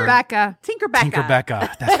Becca. Tinker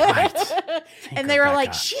Becca. That's right. And they were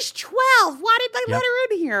like, she's 12. Why did they let her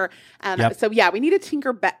in here? So yeah, we need a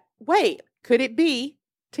Tinker Becca. Wait, could it be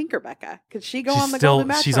Tinker Becca? Could she go on the Golden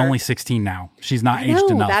Bachelor? She's only 16 now. She's not aged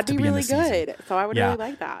enough that'd to be be really in the season. good. So I would really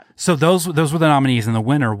like that. So those were the nominees, and the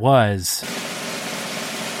winner was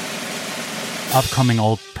upcoming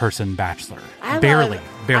old person bachelor. Barely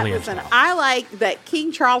listen, I like that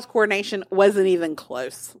King Charles' coronation wasn't even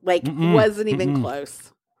close. Wasn't even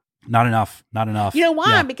close. Not enough. You know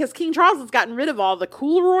why? Yeah. Because King Charles has gotten rid of all the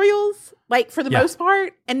cool royals, like for the most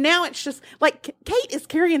part. And now it's just like Kate is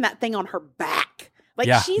carrying that thing on her back. Like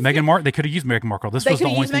Meghan Markle. They could have used Meghan Markle. This was the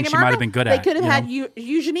only thing she might have been good at. They could have had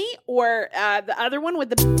Eugenie or the other one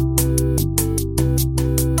with the...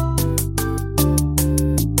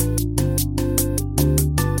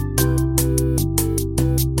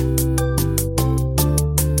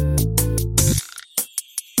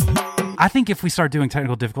 I think if we start doing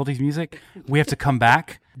technical difficulties music, we have to come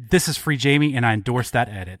back. This is Free Jamie, and I endorse that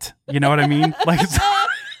edit. You know what I mean? Like,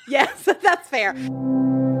 yes, that's fair.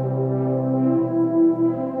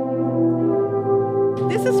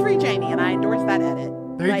 This is Free Jamie, and I endorse that edit.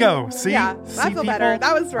 There you go. See? Yeah, I feel better.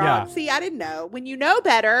 That was wrong. Yeah. See, I didn't know. When you know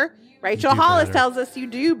better, Rachel Hollis tells us you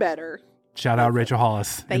do better. Shout out Rachel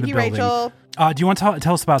Hollis. Thank you, Rachel. Do you want to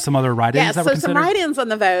tell us about some other write-ins that were considered? Some write-ins on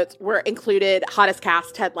the votes were included hottest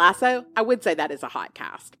cast, Ted Lasso. I would say that is a hot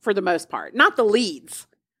cast for the most part. Not the leads,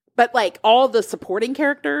 but like all the supporting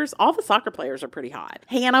characters, all the soccer players are pretty hot.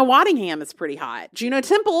 Hannah Waddingham is pretty hot. Juno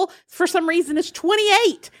Temple, for some reason, is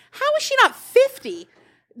 28. How is she not 50?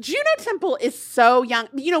 Juno Temple is so young.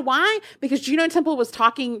 You know why? Because Juno Temple was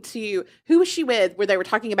talking to, who was she with, where they were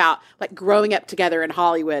talking about like growing up together in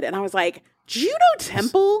Hollywood. And I was like, Juno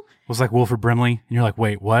Temple was like Wilford Brimley, and you're like,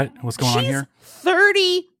 wait, what? What's going on here?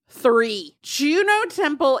 33. Juno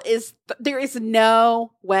Temple there is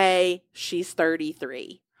no way she's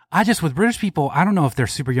 33. With British people, I don't know if they're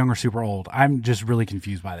super young or super old. I'm just really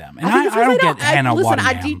confused by them. And I don't get Hannah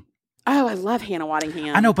Waddingham. I love Hannah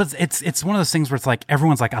Waddingham. I know, but it's one of those things where it's like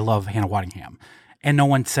everyone's like, I love Hannah Waddingham. And no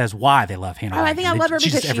one says why they love Hannah Waddingham. I think I love her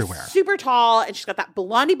because she's super tall and she's got that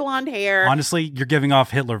blonde hair. Honestly, you're giving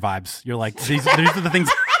off Hitler vibes. You're like, these are the things.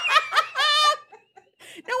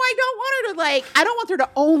 No, I don't want her to I don't want there to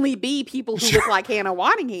only be people who look like Hannah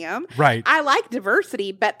Waddingham. Right. I like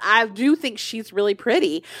diversity, but I do think she's really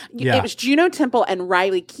pretty. Yeah. It was Juno Temple and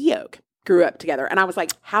Riley Keough grew up together. And I was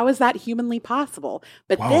like, how is that humanly possible?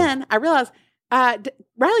 But then I realized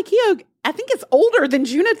Riley Keough, I think, is older than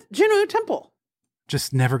Juno Temple.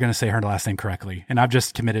 Just never going to say her last name correctly. And I've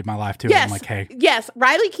just committed my life to it. I'm like, hey. Yes,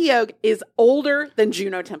 Riley Keough is older than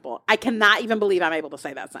Juno Temple. I cannot even believe I'm able to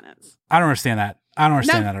say that sentence. I don't understand that. I don't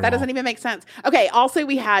understand that at all. That doesn't even make sense. Okay, also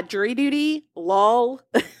we had Jury Duty, lol.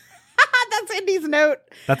 That's Indy's note.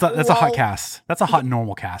 That's a hot cast. That's a hot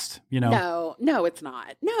normal cast, you know? No, it's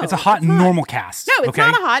not. No, it's a hot normal cast. No, it's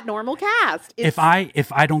not a hot normal cast. If I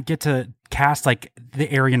don't get to cast like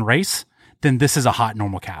the Aryan race, then this is a hot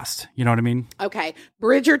normal cast. You know what I mean? Okay.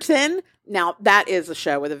 Bridgerton. Now, that is a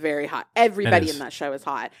show with a very hot... Everybody in that show is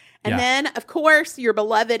hot. And then, of course, your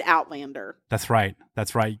beloved Outlander. That's right.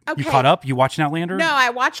 Okay. You caught up? You watching Outlander? No,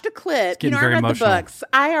 I watched a clip. I read emotional. The books.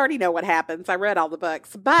 I already know what happens. I read all the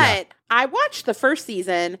books. But I watched the first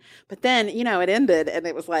season, but then, it ended, and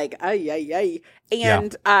it was like, ay.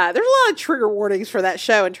 And there's a lot of trigger warnings for that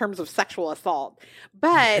show in terms of sexual assault.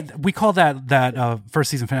 But... We call that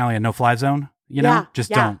first season finale a no-fly zone. You know, Yeah, just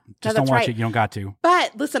yeah. don't. No, Just that's don't watch right. it. You don't got to.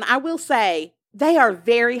 But listen, I will say they are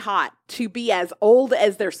very hot to be as old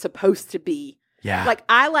as they're supposed to be. Yeah. Like,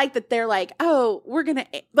 I like that they're like, oh, we're going to,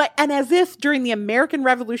 like, and as if during the American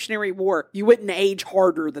Revolutionary War, you wouldn't age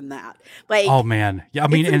harder than that. Like, Oh man. Yeah. I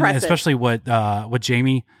mean, it's and impressive. especially what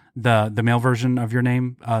Jamie, the male version of your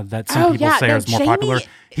name, that some Oh, people yeah, say no, is more Jamie- popular.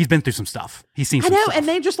 He's been through some stuff. He's seen I some know, stuff. and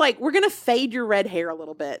they just like, we're going to fade your red hair a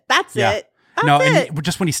little bit. That's Yeah. it. That's no, it. and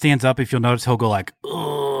just when he stands up, if you'll notice, he'll go like,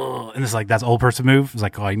 ugh, and it's like, that's old person move. It's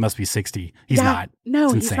like, oh, he must be 60. He's Yeah. not. No,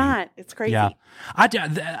 It's he's insane. not. It's crazy. Yeah.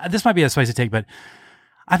 This might be a spicy take, but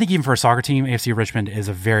I think even for a soccer team, AFC Richmond is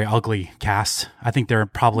a very ugly cast. I think they're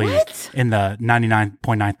probably What? in the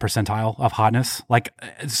 99.9th percentile of hotness. Like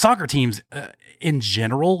soccer teams in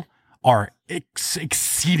general are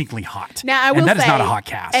exceedingly hot. Now, I will and that say, is not a hot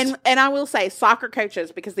cast. And I will say, soccer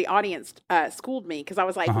coaches, because the audience schooled me, because I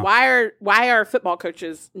was like, Uh-huh. why are football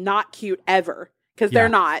coaches not cute ever? Because they're Yeah.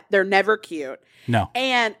 not. They're never cute. No.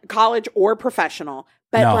 And college or professional.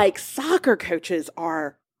 But No. like soccer coaches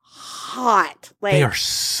are hot. Like They are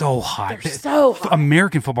so hot. they're so hot.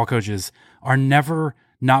 American football coaches are never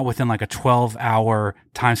not within like a 12-hour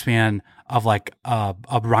time span of like a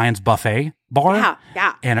Ryan's buffet bar. Yeah,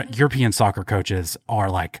 yeah. And European soccer coaches are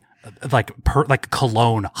like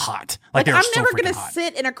cologne hot. Like they're I'm so never freaking going to hot.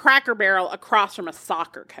 sit in a Cracker Barrel across from a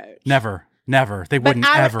soccer coach. Never. They But wouldn't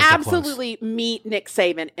I ever would get close. absolutely meet Nick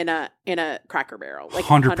Saban in a Cracker Barrel. Like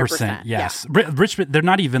 100%. Yeah. Yes. Richmond, they're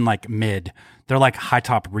not even like mid. They're like high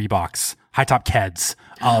top Reeboks, high top Keds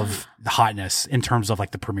of hotness in terms of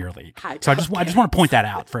like the Premier League. So I just want to point that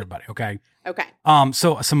out for everybody. Okay. Okay.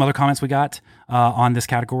 So some other comments we got on this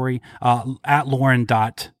category at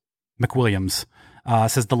Lauren.McWilliams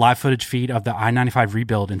says the live footage feed of the I-95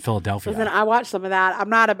 rebuild in Philadelphia. Listen, I watched some of that. I'm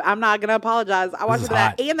not going to apologize. I watched is some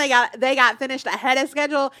of that, hot. and they got finished ahead of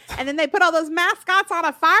schedule, and then they put all those mascots on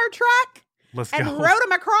a fire truck Let's and go. rode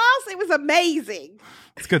them across. It was amazing.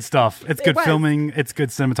 It's good stuff. It's good was. filming. It's good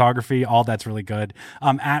cinematography. All that's really good.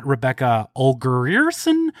 At Rebecca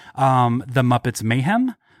Olgerierson, the Muppets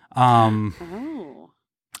Mayhem. Oh,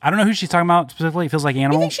 I don't know who she's talking about specifically. It feels like I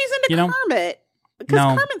Animal. think she's into you know? Kermit. Because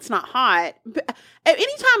No. Kermit's not hot. But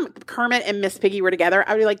anytime Kermit and Miss Piggy were together,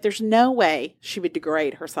 I would be like, there's no way she would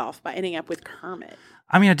degrade herself by ending up with Kermit.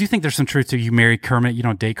 I mean, I do think there's some truth to you marry Kermit, you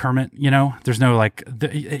don't date Kermit, you know? There's no like,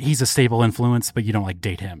 he's a stable influence, but you don't like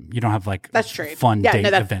date him. You don't have like That's true. fun Yeah, date no,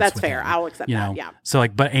 events that's with fair. him, I'll accept you that, know? yeah. So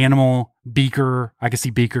like, but Animal, Beaker, I can see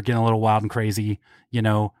Beaker getting a little wild and crazy, you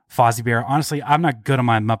know? Fozzie Bear. Honestly, I'm not good on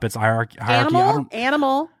my Muppets hierarchy.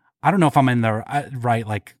 Animal. I don't know if I'm in the right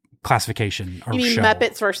like classification or You mean show.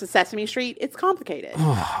 Muppets versus Sesame Street? It's complicated.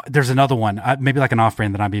 There's another one, maybe like an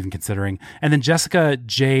off-brand that I'm even considering. And then Jessica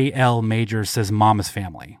J.L. Majors says Mama's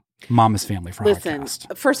Family. Mama's Family for Listen,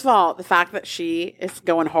 Hotcast. first of all, the fact that she is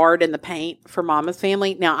going hard in the paint for Mama's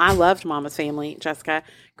Family. Now, I loved Mama's Family, Jessica.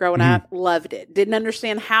 Growing Mm-hmm. up, loved it. Didn't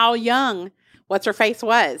understand how young what's-her-face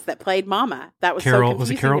was that played Mama. That was Carol, so was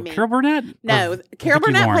confusing it to me. Carol Burnett? No, Or Carol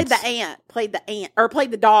Vicki Burnett Lawrence? played the aunt, or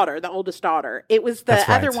played the daughter, the oldest daughter. It was the That's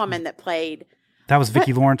right. other woman that played That was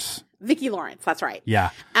Vicki Lawrence. Vicki Lawrence. That's right.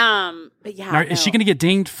 Yeah. But yeah, Now, is she going to get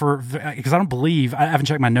dinged for? Because I don't believe I haven't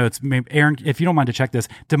checked my notes. Maybe, Aaron, if you don't mind to check this,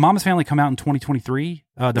 did Mama's Family come out in 2023?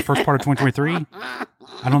 The first part of 2023?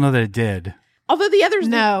 I don't know that it did. Although the others,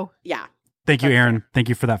 No. yeah. Thank you, Aaron. Thank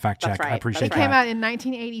you for that fact That's check. right. I appreciate It That's that. came out in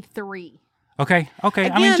 1983. Okay.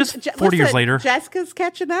 Again, I mean, just 40 years listen, later. Jessica's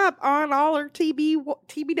catching up on all her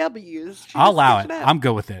TBWs. She's I'll allow it. catching up. I'm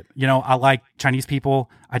good with it. You know, I like Chinese people.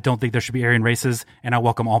 I don't think there should be Aryan races, and I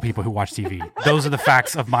welcome all people who watch TV. Those are the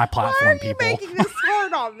facts of my Why platform, are you people. making this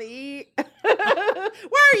hard on me?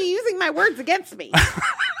 Why are you using my words against me?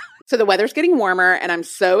 So the weather's getting warmer, and I'm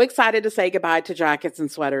so excited to say goodbye to jackets and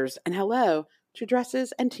sweaters, and hello to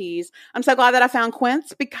dresses and tees. I'm so glad that I found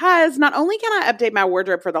Quince, because not only can I update my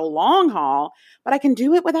wardrobe for the long haul, but I can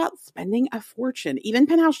do it without spending a fortune. Even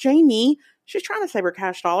Penthouse Jamie, she's trying to save her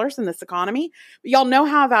cash dollars in this economy. But y'all know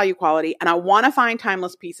how I value quality, and I want to find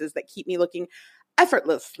timeless pieces that keep me looking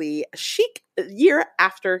effortlessly chic year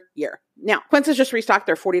after year. Now, Quince has just restocked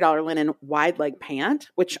their $40 linen wide leg pant,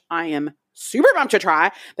 which I am super pumped to try.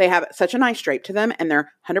 They have such a nice drape to them, and they're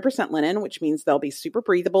 100% linen, which means they'll be super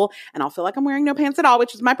breathable, and I'll feel like I'm wearing no pants at all,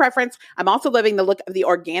 which is my preference. I'm also loving the look of the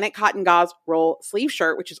organic cotton gauze roll sleeve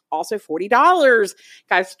shirt, which is also $40.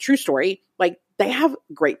 Guys, true story. Like, they have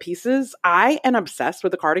great pieces. I am obsessed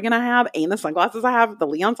with the cardigan I have and the sunglasses I have. The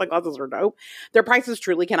Leon sunglasses are dope. Their prices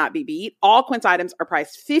truly cannot be beat. All Quince items are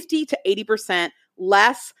priced 50 to 80%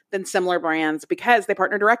 less than similar brands because they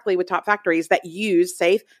partner directly with top factories that use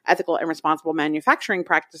safe, ethical, and responsible manufacturing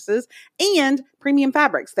practices and premium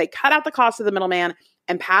fabrics. They cut out the cost of the middleman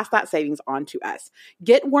and pass that savings on to us.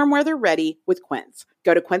 Get warm weather ready with Quince.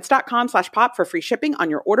 Go to quince.com/pop for free shipping on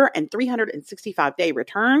your order and 365-day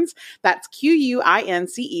returns. That's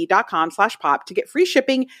QUINCE.com/pop to get free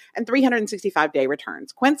shipping and 365-day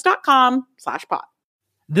returns. Quince.com/pop.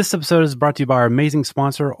 This episode is brought to you by our amazing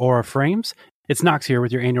sponsor, Aura Frames. It's Knox here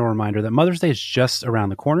with your annual reminder that Mother's Day is just around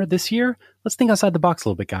the corner. This year, let's think outside the box a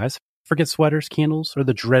little bit, guys. Forget sweaters, candles, or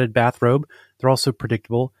the dreaded bathrobe. They're all so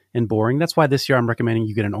predictable and boring. That's why this year I'm recommending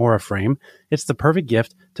you get an Aura frame. It's the perfect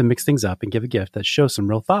gift to mix things up and give a gift that shows some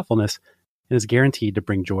real thoughtfulness and is guaranteed to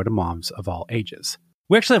bring joy to moms of all ages.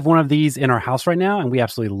 We actually have one of these in our house right now, and we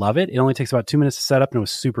absolutely love it. It only takes about 2 minutes to set up, and it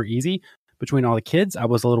was super easy. Between all the kids, I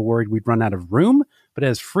was a little worried we'd run out of room, but it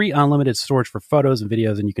has free unlimited storage for photos and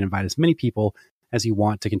videos, and you can invite as many people as you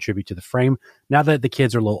want to contribute to the frame. Now that the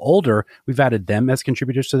kids are a little older, we've added them as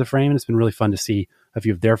contributors to the frame, and it's been really fun to see a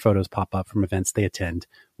few of their photos pop up from events they attend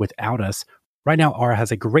without us. Right now, Aura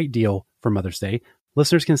has a great deal for Mother's Day.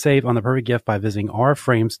 Listeners can save on the perfect gift by visiting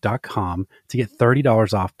auraframes.com to get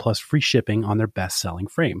 $30 off plus free shipping on their best-selling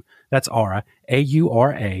frame. That's Aura,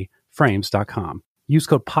 A-U-R-A, frames.com. Use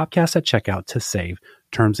code POPCAST at checkout to save.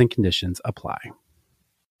 Terms and conditions apply.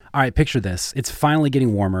 All right, picture this. It's finally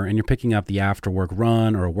getting warmer and you're picking up the after-work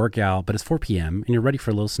run or a workout, but it's 4 p.m. and you're ready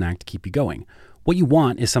for a little snack to keep you going. What you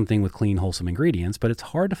want is something with clean, wholesome ingredients, but it's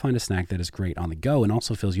hard to find a snack that is great on the go and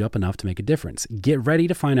also fills you up enough to make a difference. Get ready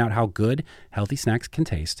to find out how good, healthy snacks can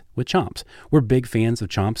taste with Chomps. We're big fans of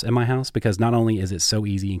Chomps at my house because not only is it so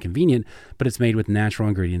easy and convenient, but it's made with natural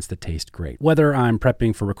ingredients that taste great. Whether I'm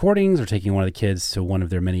prepping for recordings or taking one of the kids to one of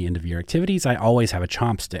their many end-of-year activities, I always have a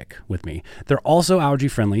Chomp stick with me. They're also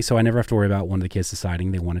allergy-friendly, so I never have to worry about one of the kids deciding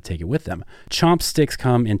they want to take it with them. Chomp sticks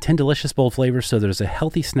come in 10 delicious, bold flavors, so there's a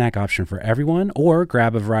healthy snack option for everyone, or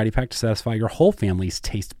grab a variety pack to satisfy your whole family's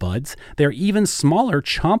taste buds. They're even smaller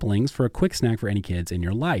chomplings for a quick snack for any kids in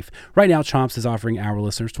your life. Right now, Chomps is offering our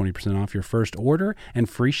listeners 20% off your first order and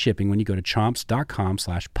free shipping when you go to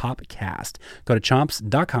chomps.com/popcast. Go to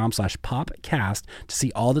chomps.com/popcast to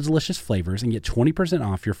see all the delicious flavors and get 20%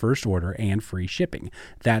 off your first order and free shipping.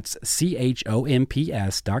 That's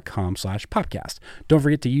chomps.com/popcast. Don't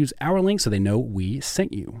forget to use our link so they know we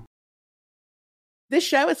sent you. This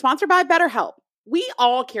show is sponsored by BetterHelp. We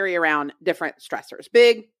all carry around different stressors,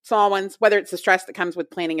 big, small ones, whether it's the stress that comes with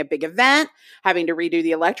planning a big event, having to redo the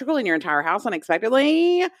electrical in your entire house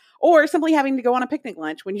unexpectedly, or simply having to go on a picnic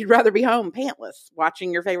lunch when you'd rather be home pantless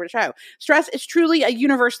watching your favorite show. Stress is truly a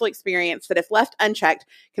universal experience that, if left unchecked,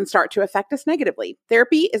 can start to affect us negatively.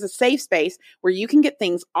 Therapy is a safe space where you can get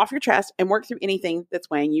things off your chest and work through anything that's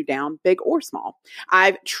weighing you down, big or small.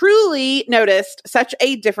 I've truly noticed such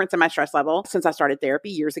a difference in my stress level since I started therapy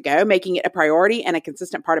years ago. Making it a priority and a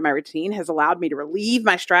consistent part of my routine has allowed me to relieve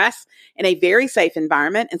my stress in a very safe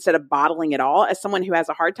environment instead of bottling it all. As someone who has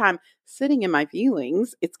a hard time sitting in my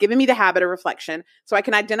feelings, it's given me the habit of reflection so I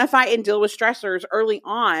can identify and deal with stressors early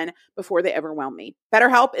on before they overwhelm me.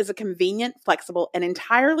 BetterHelp is a convenient, flexible, and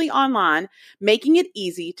entirely online, making it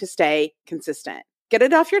easy to stay consistent. Get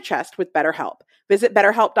it off your chest with BetterHelp. Visit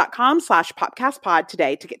BetterHelp.com/PopcastPod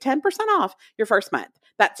today to get 10% off your first month.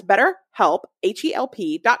 That's BetterHelp,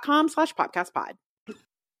 HELP.com/PopcastPod.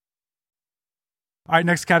 All right,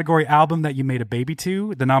 next category, album that you made a baby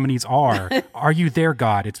to. The nominees are Are You There,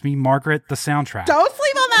 God? It's Me, Margaret, the soundtrack. Don't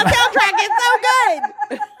sleep on that soundtrack.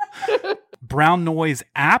 It's so good. Brown Noise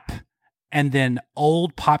app, and then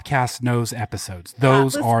old Popcast Knows episodes.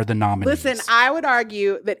 Those are the nominees. Listen, I would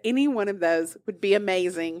argue that any one of those would be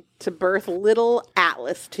amazing to birth little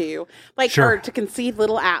Atlas to. Like, or to conceive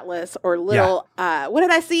little Atlas or little, what did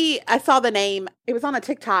I see? I saw the name. It was on a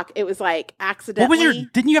TikTok. It was like accidentally.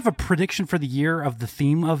 Didn't you have a prediction for the year of the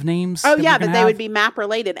theme of names? Oh, yeah, that they would be map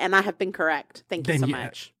related. And I have been correct. Thank you so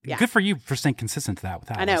much. Yeah. Good for you for staying consistent to that with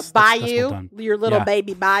Atlas. I know. That's Bayou, well done. your little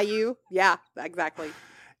baby Bayou. Yeah, exactly.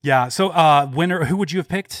 Yeah. So, winner, who would you have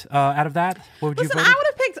picked out of that? What would you have voted?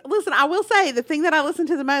 I will say the thing that I listen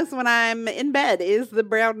to the most when I'm in bed is the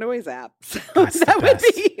Brown Noise app. So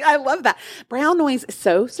I love that. Brown Noise is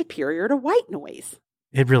so superior to white noise.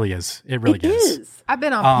 It really is. It really is. I've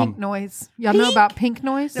been on Pink Noise. Y'all know about Pink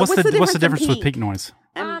Noise? What's the difference with Pink Noise?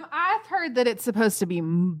 I've heard that it's supposed to be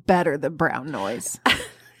better than Brown Noise. Okay.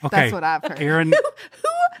 That's what I've heard. Aaron,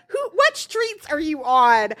 What streets are you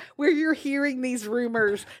on where you're hearing these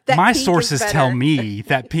rumors that My pink sources is better? tell me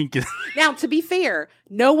that pink is. Now, to be fair,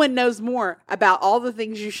 no one knows more about all the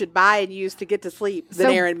things you should buy and use to get to sleep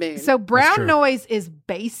than Aaron Moon. So true. brown noise is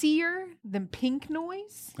bassier than pink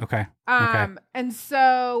noise. Okay. And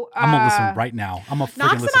so I'm gonna listen right now. I'm gonna freaking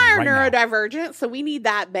Knox and listen I are right now. neurodivergent, so we need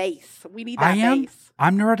that bass. We need that bass.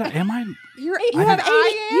 I'm neurodivergent. Am I? You I have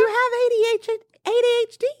didn't-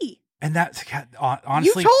 ADHD. And that's You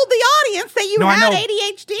honestly. told the audience that you No, I had know.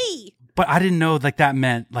 ADHD. But I didn't know like that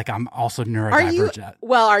meant like I'm also neurodivergent.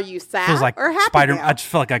 Are you sad Feels like or happy spider. now? I just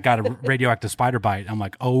feel like I got a radioactive spider bite. I'm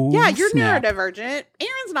like, oh Yeah, you're snap. neurodivergent.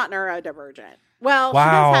 Aaron's not neurodivergent. Well,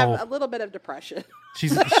 Wow. she does have a little bit of depression.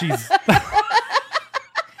 She's nothing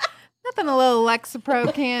a little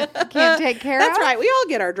Lexapro can't take care of. That's right. We all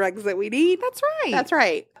get our drugs that we need. That's right. That's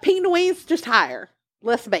right. Pink noise, just higher.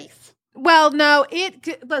 Less bass. Well, no,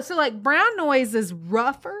 so like brown noise is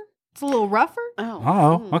rougher. It's a little rougher.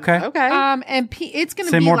 Oh, okay. Okay. And it's going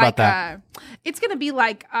to Say be more like about it's going to be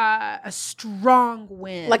like a strong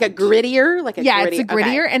wind. Like a grittier? It's a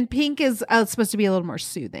grittier. Okay. And pink is supposed to be a little more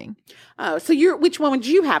soothing. Oh, so which one would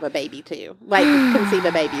you have a baby to? Like conceive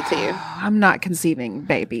a baby to? I'm not conceiving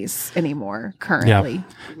babies anymore currently.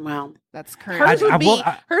 Well, That's current. Hers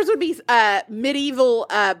would be medieval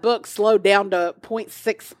book slowed down to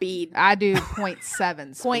 0.6 speed. I do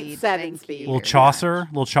 0.7 speed. 0.7 Thank speed. you. little Chaucer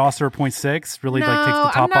 0.6 really like takes No, the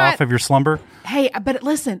I'm top not- off of your slumber. Hey, but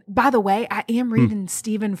listen, by the way, I am reading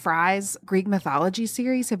Stephen Fry's Greek mythology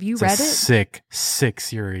series. Have you It's read a it? sick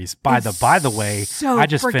series. By It's the way, so I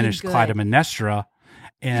just freaking finished good. Clytemnestra.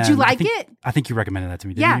 And Did you like it? I think you recommended that to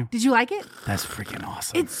me, didn't Yeah. you? Did you like it? That's freaking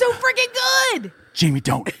awesome. It's so freaking good. Jamie,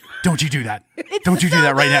 don't you do that. It's Don't you do so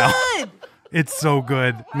that right now. good. It's so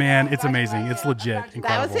good. Man, it's amazing. It's legit incredible.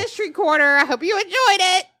 That was History Quarter. I hope you enjoyed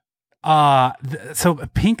it. So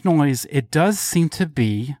pink noise, it does seem to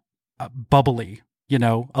be bubbly,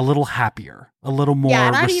 a little happier, a little more Yeah,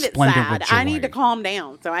 and I need it resplendent sad. with joy. I need to calm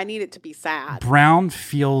down, so I need it to be sad. Brown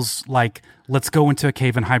feels like let's go into a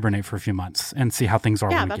cave and hibernate for a few months and see how things are.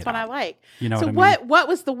 Yeah, when we that's get what out. I like. You know so what I mean? what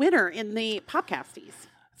was the winner in the Popcasties?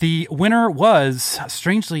 The winner was,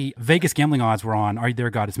 strangely, Vegas gambling odds were on Are You There,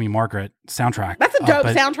 God? It's Me, Margaret soundtrack. That's a dope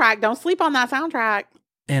but soundtrack. Don't sleep on that soundtrack.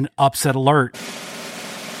 An upset alert.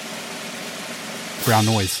 Brown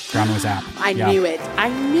noise app. I knew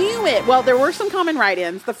it. Well, there were some common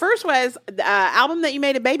write-ins. The first was the album that you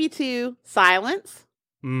made a baby to, Silence.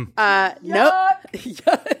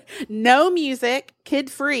 No music,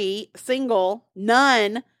 kid-free, single,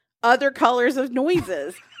 none, other colors of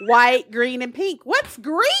noises, white, green, and pink. What's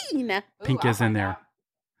green? Pink is in there.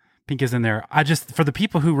 Pink is in there. For the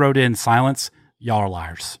people who wrote in Silence, y'all are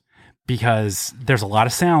liars. Because there's a lot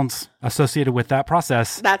of sounds associated with that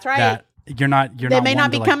process. That's right. That you're not. They may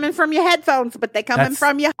not be coming from your headphones, but they coming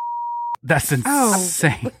from you. That's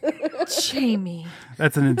insane. Jamie.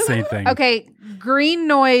 That's an insane thing. Okay, green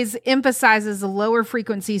noise emphasizes the lower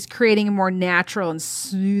frequencies, creating a more natural and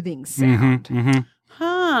soothing sound.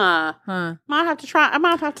 Huh. Might have to try. I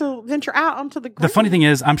might have to venture out onto the green. The funny thing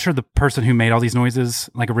is, I'm sure the person who made all these noises,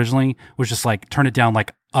 like originally, was just like turn it down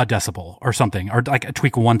like a decibel or something, or like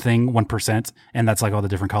tweak one thing 1%, and that's like all the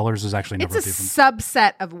different colors. There's actually never It's a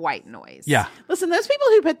subset of white noise. Yeah. Listen, those people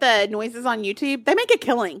who put the noises on YouTube, they make a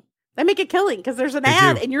killing. They make a killing because there's an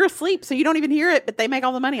ad and you're asleep, so you don't even hear it, but they make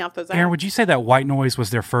all the money off those ads. Aaron, would you say that white noise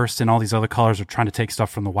was their first and all these other colors are trying to take stuff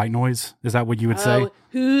from the white noise? Is that what you would say?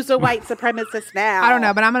 Who's a white supremacist now? I don't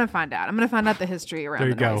know, but I'm going to find out. I'm going to find out the history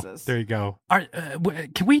around noises. There you go. All right,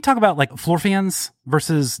 can we talk about like floor fans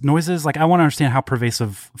versus noises? Like, I want to understand how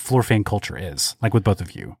pervasive floor fan culture is, like with both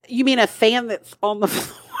of you. You mean a fan that's on the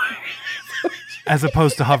floor? As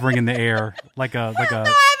opposed to hovering in the air like a... No, I have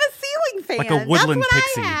a ceiling fan. Like a woodland That's what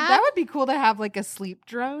pixie. I have. That would be cool to have like a sleep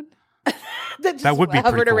drone. that would be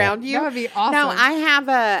hovered pretty cool. around you. That would be awesome. No, I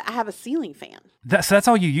have a ceiling fan. So that's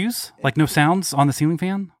all you use? Like no sounds on the ceiling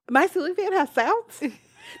fan? My ceiling fan has sounds.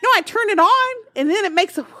 No, I turn it on and then it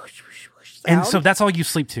makes a whoosh, whoosh, whoosh sound. And so that's all you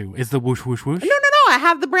sleep to is the whoosh, whoosh, whoosh? No. I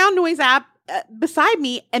have the brown noise app beside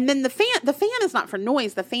me, and then the fan is not for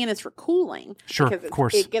noise. The fan is for cooling. Sure, because of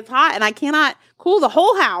course. it gets hot, and I cannot cool the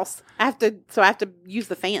whole house. I have to use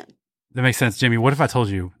the fan. That makes sense, Jimmy. What if I told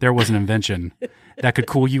you there was an invention that could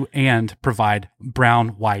cool you and provide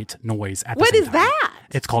brown-white noise at the What same is time? that?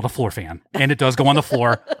 It's called a floor fan, and it does go on the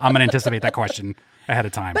floor. I'm going to anticipate that question ahead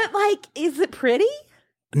of time. But like, is it pretty?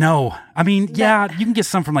 No. I mean, yeah, you can get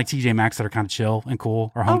some from like TJ Maxx that are kind of chill and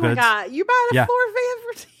cool or Home Oh my Goods. god, you bought a Yeah. floor fan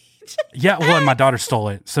for TJ? Yeah, well, and my daughter stole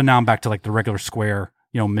it. So now I'm back to like the regular square,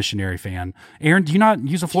 missionary fan. Aaron, do you not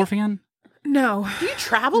use a floor fan? No. Do you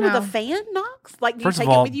travel with No. a fan, Knox? Crocs? Like, do First you of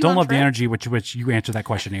take all, it with you don't on love the trips? energy which you answer that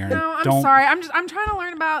question, Aaron. No, I'm Don't, sorry. I'm trying to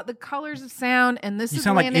learn about the colors of sound, and this You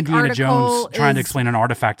sound like Atlantic Indiana article Jones trying to is explain an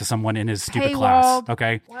artifact to someone in his stupid paywalled. class.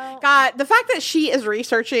 Okay. Well, God, the fact that she is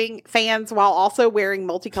researching fans while also wearing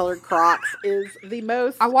multicolored Crocs is the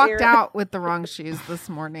most. I walked out with the wrong shoes this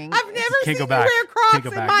morning. I've never Can't seen go you back. wear Crocs Can't go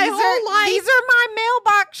in back. my whole life. These are my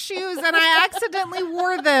mailbox shoes, and I accidentally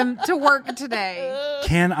wore them to work today.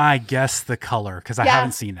 Can I guess the color? Because I Yeah.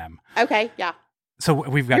 haven't seen them. Okay, yeah. So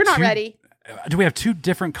we've got You're not two. ready. Do we have two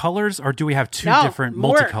different colors or do we have two No, different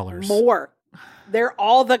more, multicolors? More. They're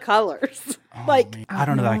all the colors. Oh, like, man. I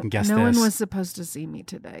don't know that I can guess no this. one was supposed to see me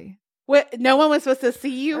today. what, no one was supposed to see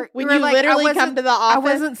you when Or you like, I literally come wasn't- to the I office.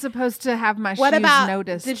 wasn't supposed to have my What shoes about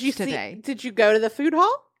noticed did you today. see? Did you go to the food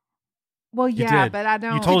hall? Well, You yeah, did. but I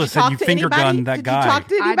don't. You told Did us you that talk you to finger anybody? gunned that Did guy. you talk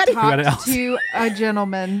to I anybody? Who talked else? to a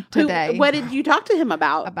gentleman today What did you talk to him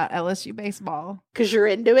about? about LSU baseball. Because you're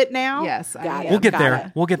into it now. Yes, I Got am. it, We'll get got there.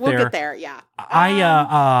 it. We'll get We'll there. get there. Yeah.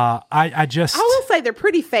 I just. I will say they're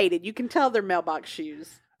pretty faded. You can tell they're mailbox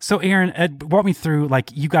shoes. So Aaron, Ed, walk me through.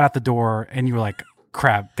 Like you got out the door and you were like,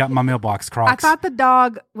 "Crap, got my mailbox Crocs." I thought the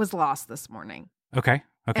dog was lost this morning. Okay.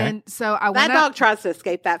 Okay. And so I That went dog tries to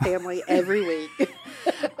escape that family every week.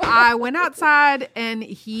 I went outside and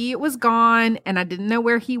he was gone and I didn't know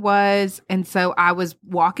where he was. And so I was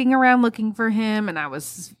walking around looking for him and I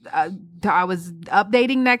was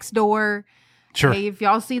updating next door. Sure. Hey, if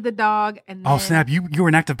y'all see the dog. And Oh then, snap! You were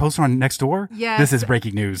an active poster on Nextdoor? Yes. This is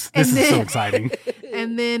breaking news. This And is so then- exciting.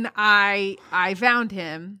 And then I found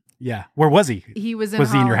him. Yeah. Where was he? He was in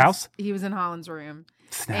Was he in your Holland's- house? He was in Holland's room.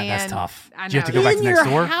 Snap, that's And tough. I Did you have to know. go back to In your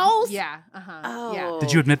Nextdoor? house? Yeah. Uh-huh. Oh. Yeah.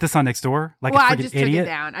 Did you admit this on Nextdoor? Like Well, a I freaking just idiot? took it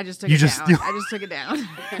down. I just took You it just- down. I just took it down.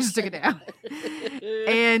 I just took it down.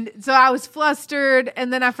 And so I was flustered,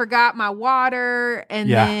 and then I forgot my water, and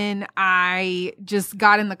Yeah. then I just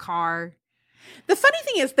got in the car. The funny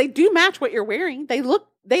thing is, they do match what you're wearing. They look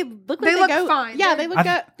like They look go, fine. Yeah, They're- they look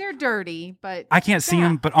good. They're dirty, but I can't see Yeah.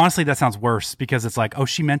 him, but honestly, that sounds worse because it's like, oh,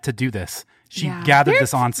 she meant to do this. She Yeah. gathered They're-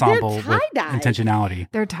 this ensemble with tie-dyed. intentionality.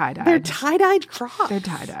 they're tie-dyed. They're tie-dyed Crocs. They're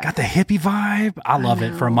tie-dyed. Got the hippie vibe. I love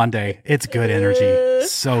it for a Monday. It's good energy.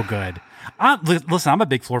 So good. Listen, I'm a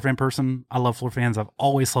big floor fan person. I love floor fans. I've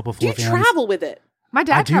always slept with Do floor you fans. travel with it? My I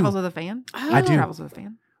dad do. travels with a fan. I do. Travels with a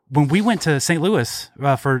fan. When we went to St. Louis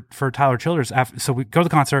for Tyler Childers, so we go to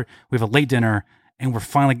the concert, we have a late dinner, and we're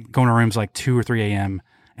finally going to rooms like 2 or 3 a.m.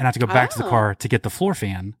 And I have to go back to the car to get the floor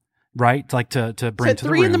fan, right? Like to bring So at to the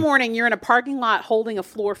 3 in the room. morning, you're in a parking lot holding a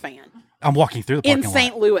floor fan I'm walking through the parking in lot.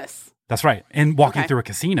 St. Louis. That's right. And walking Okay. through a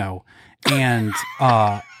casino. And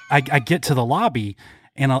I get to the lobby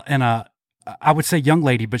and I would say young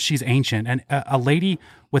lady, but she's ancient. And a lady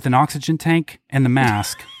with an oxygen tank and the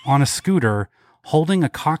mask on a scooter holding a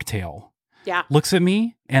cocktail Yeah, looks at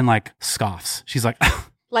me and like scoffs. She's like,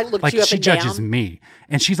 like like you up she and judges down. me.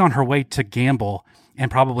 And she's on her way to gamble and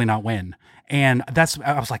probably not win. And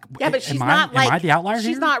I was like, Yeah, but she's am not am I the outlier she's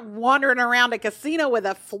here? not wandering around a casino with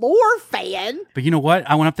a floor fan. But you know what?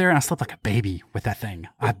 I went up there and I slept like a baby with that thing.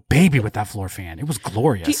 A baby with that floor fan. It was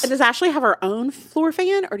glorious. Does Ashley have her own floor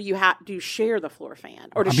fan, or do you share the floor fan,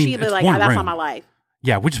 or does I mean, she be it's like, one oh, that's room. not my life,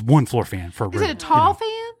 Yeah, we just one floor fan for a Is room. it a tall you know.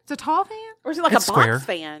 fan? It's a tall fan? or is it like It's a box square.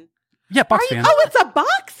 fan? Yeah, box fan. Oh, it's a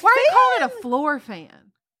box. Why are you fan? calling it a floor fan?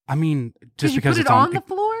 I mean, Did just you because put it's it on the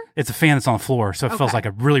floor? It's a fan that's on the floor, so it feels Okay. like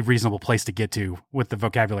a really reasonable place to get to with the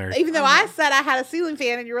vocabulary. Even though I said I had a ceiling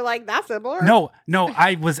fan, and you were like, that's similar. No,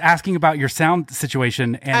 I was asking about your sound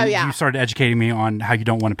situation, and Oh, yeah. you started educating me on how you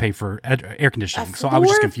don't want to pay for air conditioning. So I was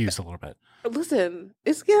just floor confused a little bit. Listen,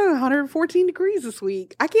 it's getting 114 degrees this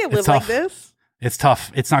week. I can't live It's like tough. this. It's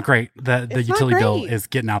tough. It's not great. The It's not utility bill great. is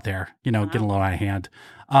getting out there, getting a little out of hand.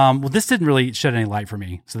 Well, this didn't really shed any light for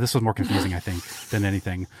me. So this was more confusing, I think, than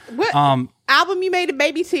anything. What album you made a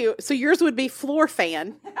baby to? So yours would be Floor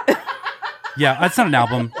Fan. Yeah, that's not an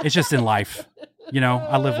album. It's just in life. You know,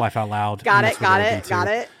 I live life out loud. Got and it. that's what Got it'll it. be Got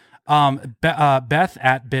too. it. Beth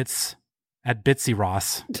at Bitsy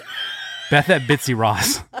Ross. Beth at Bitsy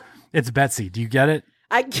Ross. It's Betsy. Do you get it?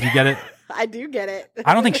 Do you get it? I do get it.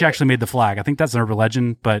 I don't think she actually made the flag. I think that's an urban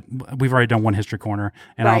legend, but we've already done one history corner,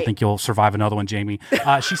 and I don't Right. think you'll survive another one, Jamie.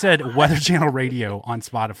 She said Weather Channel Radio on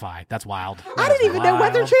Spotify. That's wild. I didn't even know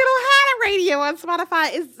Weather Wild. Channel had a radio on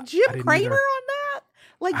Spotify. Is Jim didn't Cramer either. on that?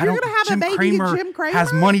 Like I you're don't- gonna have Jim a baby Cramer to Jim Cramer?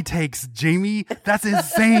 has money takes, Jamie. That's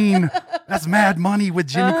insane. That's mad money with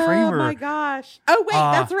Jimmy Cramer. Oh my gosh! Oh wait,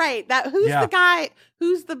 that's right. Who's yeah. the guy?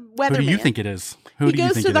 Who's the weatherman? Who do you think it is? Who He do you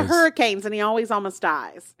goes think to it the is? hurricanes and he always almost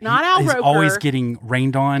dies. Not Al He's Roker. always getting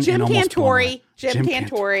rained on. Jim and almost blown Cantori. away. Jim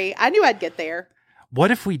Cantori. I knew I'd get there.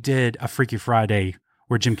 What if we did a Freaky Friday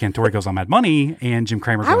where Jim Cantori goes on Mad Money and Jim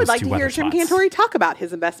Cramer goes I would like to to hear Weather Jim Spots. Cantori talk about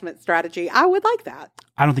his investment strategy. I would like that.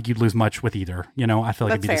 I don't think you'd lose much with either. You know, I feel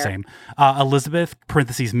like That's it'd be fair. the same. Elizabeth,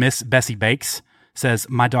 parentheses, Miss Bessie Bakes, says,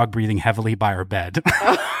 my dog breathing heavily by her bed.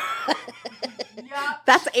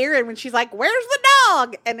 That's Erin when she's like, "Where's the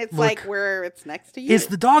dog?" And it's like, where it's next to you. Is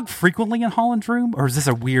the dog frequently in Holland's room, or is this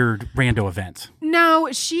a weird rando event? No,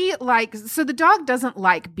 so the dog doesn't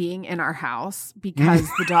like being in our house because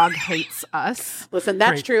the dog hates us. Listen,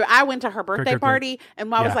 that's Great. true. I went to her birthday Great. party,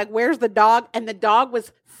 and I was Yeah. like, "Where's the dog?" And the dog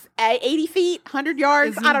was 80 feet, 100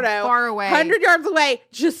 yards, Is I don't know, far away. 100 yards away,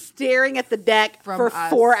 just staring at the deck From for us.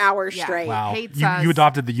 4 hours Yeah. straight. Wow. Hates us. You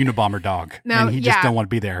adopted the Unabomber dog, No, and he just yeah. don't want to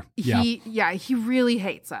be there. Yeah. He really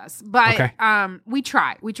hates us. But Okay. we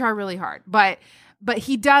try really hard. But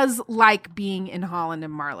he does like being in Holland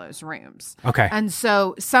and Marlowe's rooms. Okay. And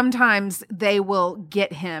so sometimes they will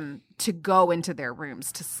get him to go into their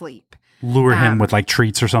rooms to sleep. Lure him with like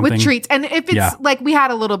treats or something. With treats. And if it's Yeah. like we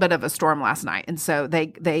had a little bit of a storm last night, and so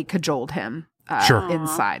they cajoled him Sure.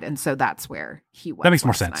 inside. And so that's where he was. That makes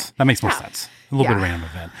more last sense. night. That makes more sense. A little bit of Yeah. random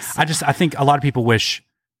event. I think a lot of people wish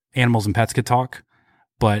animals and pets could talk,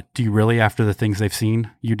 but do you really after the things they've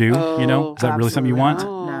seen? You do? You know? Is that really something you want?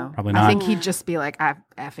 No. Probably I not. think he'd just be like, I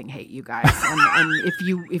effing hate you guys. and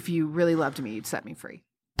if you really loved me, you'd set me free.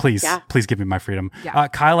 Please, Yeah. please give me my freedom. Yeah.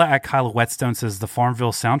 Kyla at Kyla Whetstone says the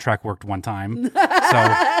Farmville soundtrack worked one time. So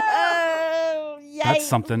Oh, that's yikes.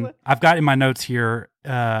 something. I've got in my notes here,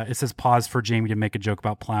 it says pause for Jamie to make a joke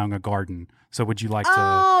about plowing a garden. So would you like to...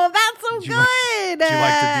 Oh, that's so Would you good. like- would you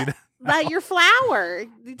like to do that? Like your flower.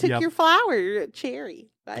 You took Yep. your flower, your cherry.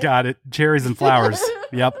 Right? Got it. Cherries and flowers.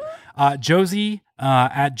 Yep. Josie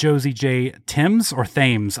at Josie J. Timms or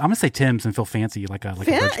Thames. I'm going to say Timms and feel fancy like a rich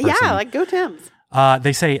person. Yeah, like go Tim's.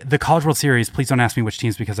 They say the College World Series. Please don't ask me which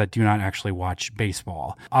teams because I do not actually watch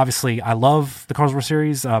baseball. Obviously, I love the College World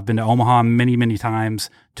Series. I've been to Omaha many, many times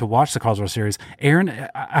to watch the College World Series. Aaron,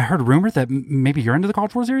 I heard a rumor that maybe you're into the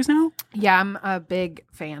College World Series now? Yeah, I'm a big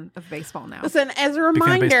fan of baseball now. Listen, as a fan of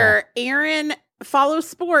reminder, Erin follows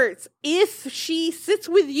sports. If she sits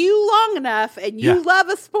with you long enough and you Yeah. love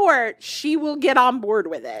a sport, she will get on board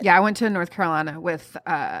with it. Yeah, I went to North Carolina with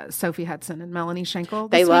Sophie Hudson and Melanie Schenkel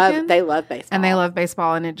They this love weekend. baseball. And they love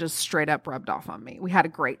baseball, and it just straight up rubbed off on me. We had a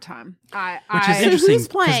great time. Which is So interesting who's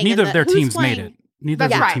playing because neither in of their who's teams made playing? it. Neither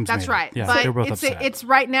That's of their right. teams That's made right. it. Yeah, But they were both it's upset. it's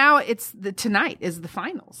right now. Tonight is the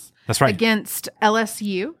finals. That's right. Against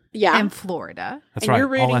LSU. Yeah. And Florida. That's and right. you're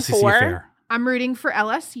rooting All SEC for- affair. I'm rooting for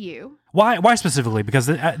LSU. Why specifically? Because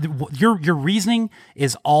your reasoning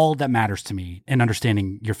is all that matters to me in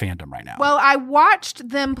understanding your fandom right now. Well, I watched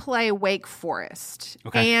them play Wake Forest,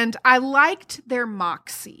 Okay. and I liked their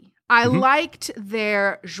moxie. I liked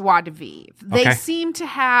their joie de vivre. They Okay. seem to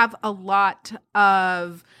have a lot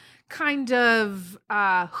of kind of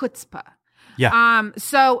chutzpah. yeah.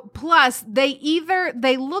 So plus they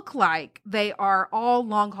look like they are all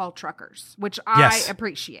long haul truckers, which Yes. I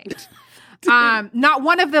appreciate. Not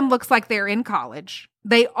one of them looks like they're in college.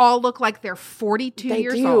 They all look like they're 42 They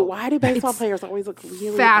years do. old. Why do baseball It's players always look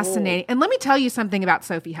really fascinating? And let me tell you something about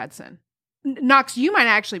Sophie Hudson. Knox, you might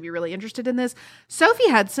actually be really interested in this. Sophie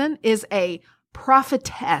Hudson is a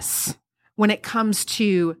prophetess when it comes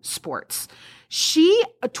to sports. She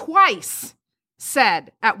twice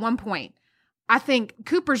said at one point, I think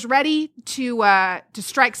Cooper's ready to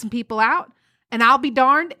strike some people out, and I'll be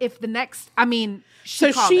darned if the next. I mean,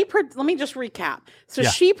 So called it. let me just recap. So Yeah.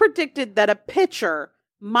 she predicted that a pitcher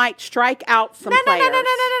might strike out some players.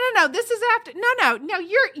 No. This is after. No.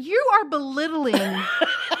 You are belittling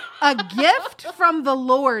a gift from the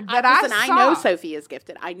Lord that Listen, I saw. I know Sophie is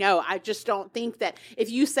gifted. I know. I just don't think that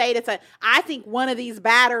if you say I think one of these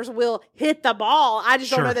batters will hit the ball. I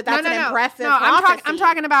just don't Sure. know that that's an impressive. No, I'm prophecy.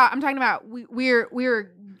 talking about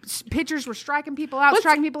we're pitchers were striking people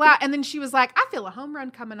out, and then she was like, I feel a home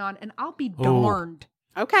run coming on, and I'll be darned.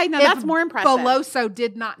 Okay, no, if that's more impressive. Beloso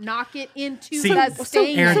did not knock it into See, the so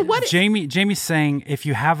stand. Aaron, what- Jamie's saying if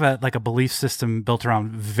you have a belief system built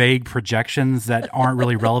around vague projections that aren't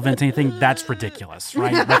really relevant to anything, that's ridiculous,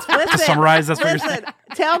 right? That's, to Listen, summarize, that's what you're saying. listen,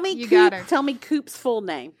 tell me, You got her. Tell me Coop's full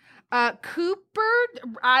name. Cooper,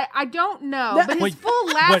 I don't know, No. but his Wait, full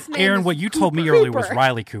last name. Aaron, is what you told me Cooper. earlier was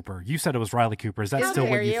Riley Cooper. You said it was Riley Cooper. Is that How still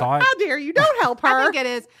what dare you thought? How dare you? Don't help her. I think it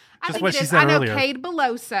is. I Just think what it she is. said I know earlier. Cade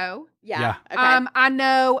Beloso. Yeah. Okay. I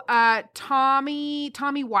know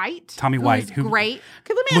Tommy White. Tommy who White, is who great.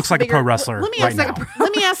 Okay, let me looks ask like the a pro bigger- wrestler Let me right ask now.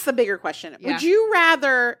 Let me ask the bigger question. Yeah. Would you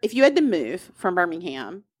rather, if you had to move from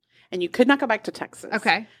Birmingham and you could not go back to Texas.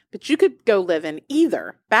 Okay. But you could go live in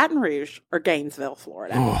either Baton Rouge or Gainesville,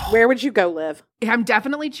 Florida. Where would you go live? I'm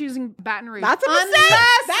definitely choosing Baton Rouge. That's a mistake.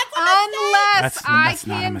 Unless I That's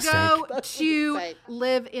not a can mistake. go That's a to mistake.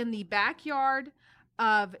 live in the backyard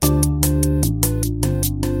of...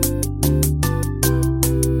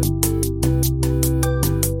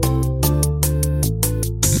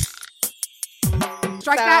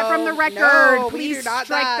 Strike that from the record. no, we Please do not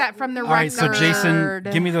strike that. that from the All record. right, so Jason,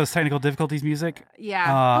 give me those technical difficulties music.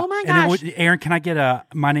 Yeah. Oh my And then gosh. Aaron, can I get a,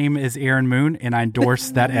 my name is Aaron Moon, and I endorse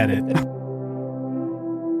that edit.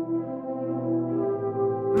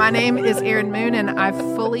 My name is Erin Moon, and I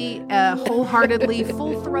fully, wholeheartedly,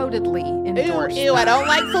 full-throatedly endorse. Ew, I don't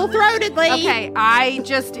like full-throatedly. Okay, I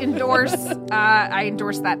just endorse. I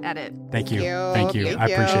endorse that edit. Thank you. Thank you. I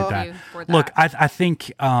appreciate Thank you that. for that. Look, I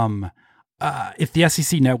think if the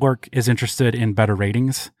SEC network is interested in better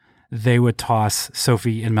ratings, they would toss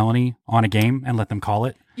Sophie and Melanie on a game and let them call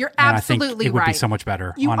it. You're And I think absolutely it would be right. so much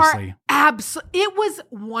better, You honestly. are It was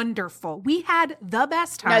wonderful. We had the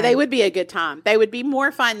best time. No, they would be a good time. They would be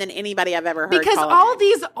more fun than anybody I've ever heard. because call all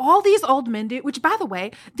it. these old men do. Which, by the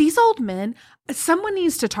way, these old men, someone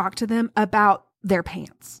needs to talk to them about their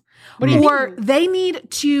pants. What do you or mean? they need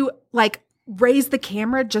to raise the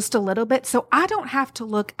camera just a little bit so I don't have to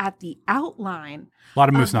look at the outline. A lot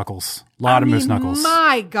of moose knuckles. A lot of moose knuckles.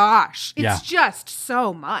 My gosh, it's Yeah. just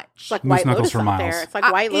so much. It's like Moose White knuckles Lotus for out miles. there. It's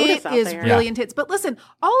like White Lotus out It is there. really Yeah. intense. But listen,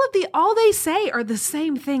 all they say are the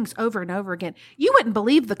same things over and over again. You wouldn't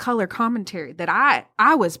believe the color commentary that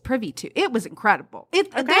I was privy to. It was incredible.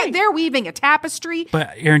 Okay. They're weaving a tapestry.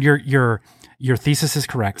 But Aaron, your thesis is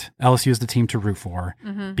correct. LSU is the team to root for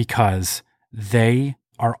Mm-hmm. because they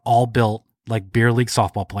are all built like beer league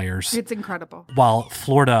softball players. It's incredible. While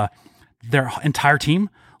Florida, their entire team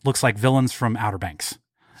looks like villains from Outer Banks.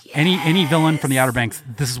 Any villain from the Outer Banks,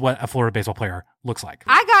 this is what a Florida baseball player looks like.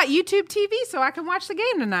 I got YouTube TV so I can watch the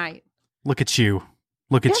game tonight. Look at you.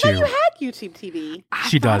 Look I at thought you. you had YouTube TV.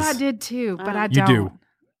 She thought does. I did too, but I You don't. do.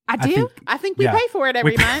 I do? I think we Yeah. pay for it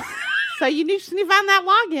every We- month. So you need to find that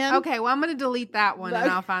login. Okay, well, I'm going to delete that one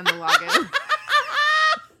and I'll find the login.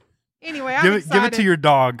 Anyway, I'm Give excited. it to your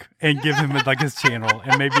dog and give him like his channel,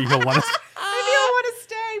 and maybe he'll want to. Maybe he'll want to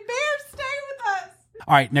stay. Bear, stay with us.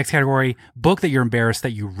 All right, next category: book that you're embarrassed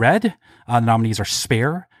that you read. The nominees are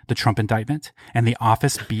Spare, The Trump Indictment, and The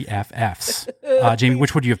Office BFFs. Jamie,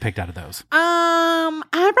 which would you have picked out of those?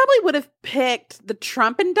 I probably would have picked the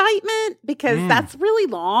Trump indictment because that's really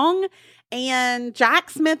long. And Jack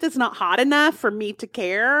Smith is not hot enough for me to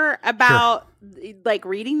care about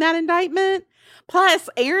reading that indictment. Plus,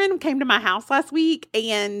 Erin came to my house last week,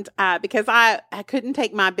 and because I couldn't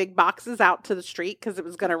take my big boxes out to the street because it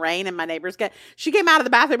was going to rain and my neighbors she came out of the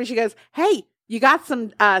bathroom and she goes, "Hey, you got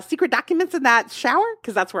some secret documents in that shower?"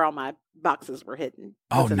 Because that's where all my boxes were hidden.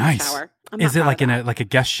 Oh, was in the nice. shower. I'm Is not it like proud in of a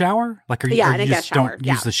guest shower? Like, are you, Yeah, or in a you guest just shower, don't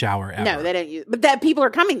yeah. use the shower ever? that. No, they don't use. But that people are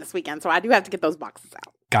coming this weekend, so I do have to get those boxes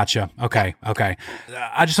out. Gotcha. Okay.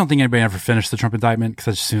 I just don't think anybody ever finished the Trump indictment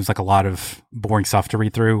because it just seems like a lot of boring stuff to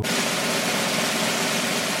read through.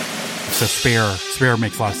 So Spare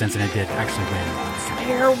makes a lot of sense, and it did actually win.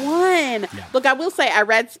 Spare one. Yeah. Look, I will say I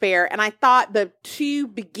read Spare, and I thought the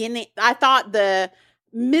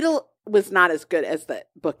middle was not as good as the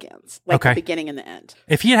bookends, like Okay. the beginning and the end.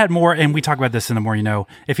 If he had more, and we talk about this in the more you know,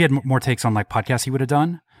 if he had more takes on like podcasts, he would have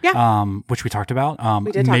done. Yeah. Which we talked about.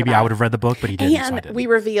 We did talk maybe about I would have read the book, but he didn't. so I And didn't. we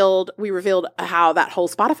revealed how that whole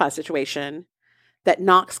Spotify situation that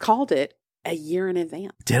Knox called it a year in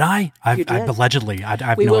advance. Did I? You did. Allegedly. I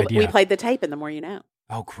have no idea. We played the tape, and the more you know.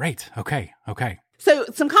 Oh, great. Okay. So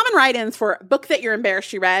some common write-ins for a book that you're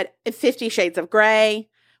embarrassed you read: 50 Shades of Grey,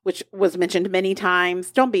 which was mentioned many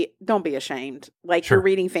times. Don't be ashamed. Like Sure. you're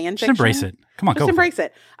reading fan Just fiction. embrace it. Come on, Just go. embrace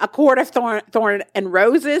it. A Court of Thorn and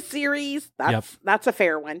Roses series. That's a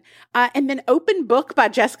fair one. And then Open Book by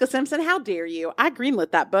Jessica Simpson. How dare you? I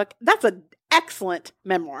greenlit that book. That's an excellent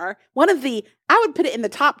memoir. I would put it in the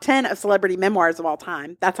top 10 of celebrity memoirs of all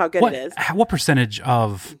time. That's how good it is. What percentage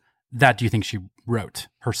of that do you think she wrote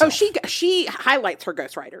herself? Oh, she highlights her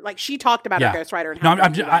ghostwriter. Like she talked about her ghostwriter. And No, how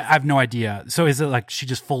good he I was. have no idea. So is it like she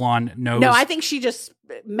just full on knows? No, I think she just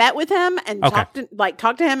met with him and talked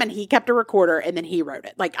to him, and he kept a recorder, and then he wrote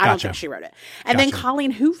it. Like I don't Gotcha. think she wrote it. And then Gotcha.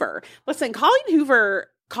 Colleen Hoover. Listen, Colleen Hoover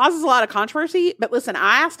causes a lot of controversy, but listen,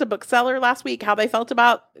 I asked a bookseller last week how they felt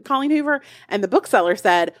about Colleen Hoover, and the bookseller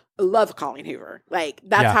said, "Love Colleen Hoover. Like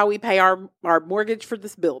that's how we pay our mortgage for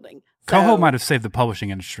this building." Coho might have saved the publishing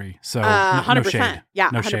industry. So 100%. no shade. Yeah,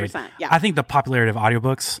 no 100%. shade. Yeah. I think the popularity of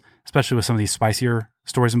audiobooks, especially with some of these spicier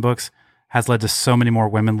stories and books, has led to so many more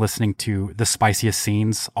women listening to the spiciest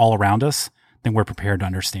scenes all around us then we're prepared to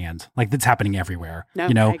understand. Like that's happening everywhere. No,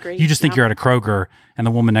 you know, I agree. you just think Yeah. you're at a Kroger and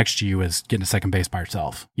the woman next to you is getting to second base by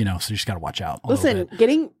herself, you know, so you just got to watch out. Listen,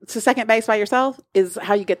 getting to second base by yourself is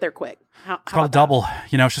how you get there quick. It's called a double.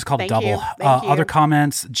 You know, it's just called a Thank you. double. Thank you. Other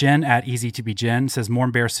comments, Jen at Easy to Be Jen says, more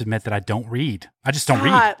embarrassed to admit that I don't read. I just don't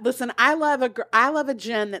read. Listen, I love a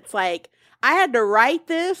Jen that's like, I had to write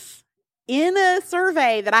this in a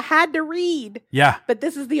survey that I had to read. Yeah. But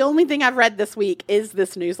this is the only thing I've read this week is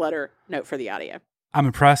this newsletter note for the audio. I'm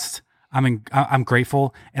impressed. I'm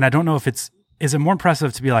grateful. And I don't know if is it more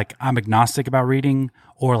impressive to be like, I'm agnostic about reading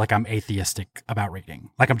or like I'm atheistic about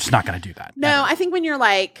reading? Like, I'm just not going to do that. No, ever. I think when you're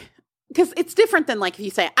like, because it's different than like if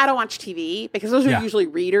you say, I don't watch TV, because those are Yeah. usually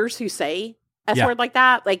readers who say S Yeah. word like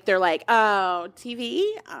that. Like they're like, oh, TV?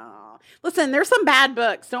 Oh. Listen, there's some bad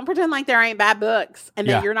books. Don't pretend like there ain't bad books and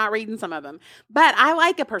that Yeah. you're not reading some of them. But I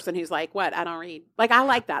like a person who's like, what? I don't read. Like, I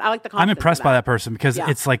like that. I like the confidence I'm impressed of by that person because Yeah.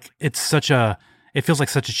 it's like, it feels like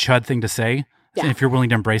such a chud thing to say. Yeah. And if you're willing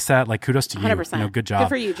to embrace that, like kudos to you. 100%. You know, good job. Good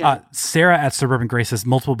for you, Jen. Sarah at Suburban Grace says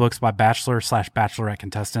multiple books by Bachelor/Bachelorette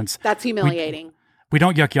contestants. That's humiliating. We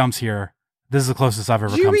don't yuck yums here. This is the closest I've ever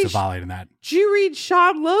Did you come to read- violating that. Did you read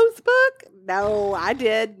Sean Lowe's book? No, I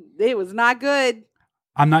did. It was not good.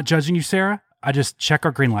 I'm not judging you, Sarah. I just check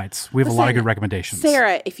our green lights. We have a lot of Listen, good recommendations.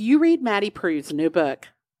 Sarah, if you read Maddie Prue's new book,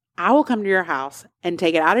 I will come to your house and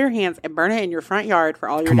take it out of your hands and burn it in your front yard for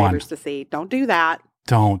all your Come on. neighbors to see. Don't do that.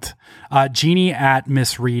 Don't. Jeannie at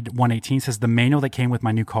Miss Reed 118 says the manual that came with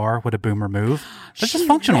my new car, what a boomer move. That's just She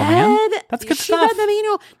functional, read- man. That's good she stuff. read the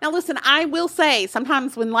manual. Now, listen, I will say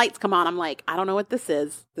sometimes when lights come on, I'm like, I don't know what this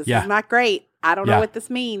is. This Yeah. is not great. I don't Yeah. know what this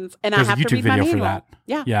means. And There's I a have to YouTube read my video for manual. that.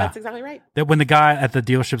 Yeah, Yeah. that's exactly right. That when the guy at the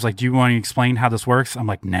dealership's like, do you want to explain how this works? I'm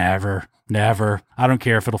like, never. I don't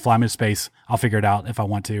care if it'll fly me to space. I'll figure it out if I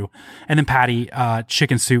want to. And then Patty,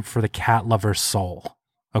 chicken soup for the cat lover's soul.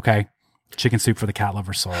 Okay. Chicken soup for the cat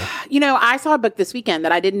lover's soul. You know, I saw a book this weekend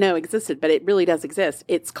that I didn't know existed, but it really does exist.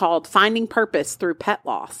 It's called Finding Purpose Through Pet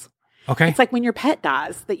Loss. Okay. It's like when your pet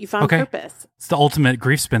dies that you found Okay. purpose. It's the ultimate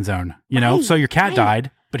grief spin zone, you know? Right, So your cat right.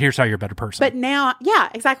 died, but here's how you're a better person. But now, yeah,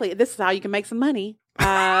 exactly. This is how you can make some money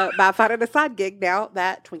by finding a side gig now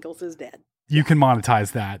that Twinkles is dead. You can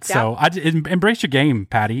monetize that. Yeah. So embrace your game,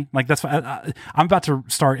 Patty. Like that's I'm about to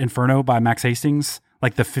start Inferno by Max Hastings,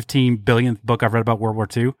 like the 15 billionth book I've read about World War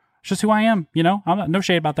II. It's just who I am, you know? No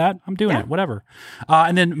shade about that. I'm doing it, whatever.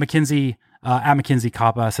 And then Mackenzie, at Mackenzie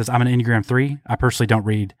Kappa says, I'm an Enneagram 3. I personally don't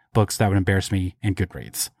read books that would embarrass me in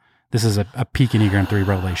Goodreads. This is a peak Enneagram 3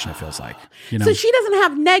 revelation, it feels like. You know? So she doesn't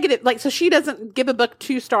have negative, like, so she doesn't give a book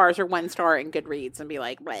 2 stars or 1 star in Goodreads and be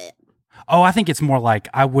like, bleh. Oh, I think it's more like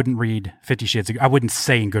I wouldn't read 50 Shades of Grey. I wouldn't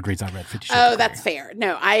say in Goodreads I read 50 Shades of Oh, Grey. that's fair.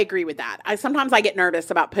 No, I agree with that. Sometimes I get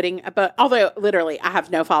nervous about putting, but although literally I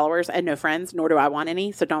have no followers and no friends, nor do I want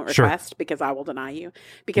any. So don't Sure. request because I will deny you.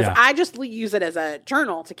 Because Yeah. I just use it as a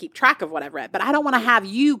journal to keep track of what I've read. But I don't want to have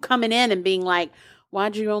you coming in and being like,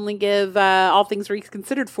 why'd you only give All Things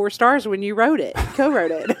Reconsidered 4 stars when you wrote it,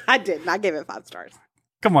 co-wrote it? I didn't. I gave it 5 stars.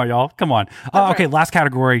 Come on, y'all. Come on. Okay, last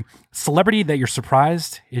category. Celebrity that you're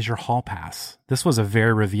surprised is your hall pass. This was a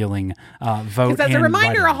very revealing vote. Because as a and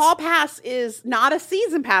reminder, a write-ins. hall pass is not a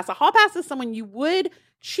season pass. A hall pass is someone you would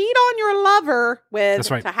cheat on your lover with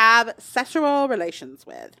That's right. to have sexual relations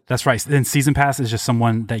with. That's right. Then season pass is just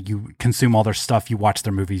someone that you consume all their stuff. You watch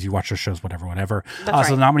their movies, you watch their shows, whatever. That's So right.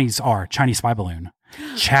 the nominees are Chinese Spy Balloon,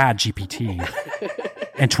 Chad GPT,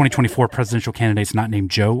 and 2024 presidential candidates not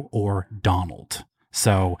named Joe or Donald.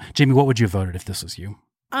 So, Jamie, what would you have voted if this was you?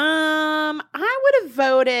 I would have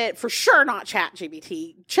voted for sure not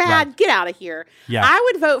ChatGPT. Chad, Right. get out of here. Yeah. I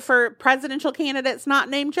would vote for presidential candidates not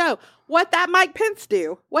named Joe. What that Mike Pence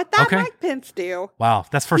do? Okay. Mike Pence do? Wow,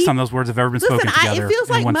 that's the first time those words have ever been Listen, spoken together. it feels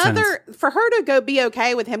in like one mother, sentence. for her to go be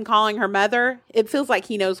okay with him calling her mother, it feels like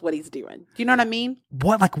he knows what he's doing. Do you know what I mean?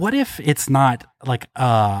 What if it's not like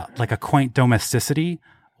a quaint domesticity?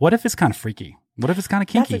 What if it's kind of freaky? What if it's kind of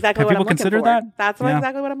kinky? That's exactly Have what people I'm looking considered for. that? That's Yeah.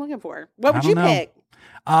 exactly what I'm looking for. What would I you don't know. pick?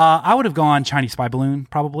 I would have gone Chinese Spy Balloon,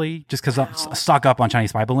 probably, just because I'll stock up on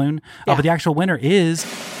Chinese Spy Balloon. Yeah. But the actual winner is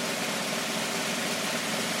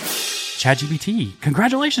ChatGPT.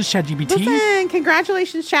 Congratulations, ChatGPT. Listen,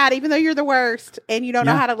 congratulations, Chad, even though you're the worst and you don't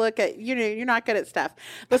know Yeah. how to look at, you're not good at stuff.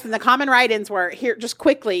 Listen, the common write-ins were here, just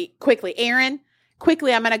quickly, Aaron, I'm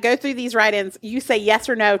going to go through these write-ins. You say yes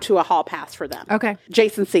or no to a hall pass for them. Okay.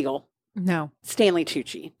 Jason Segel, No. Stanley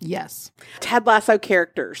Tucci, Yes. Ted Lasso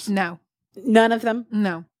characters. No. None of them?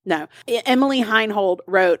 No. No. Emily Heinhold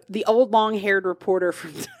wrote the old long-haired reporter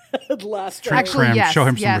from Ted Lasso. Trent Actually, Graham, yes, show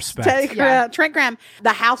him some yes. respect. Trent Graham,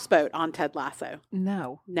 the houseboat on Ted Lasso.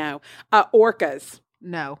 No. No. Orcas.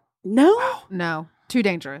 No. No. No. Too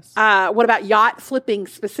dangerous. What about yacht flipping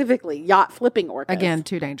specifically? Yacht flipping orcas. Again,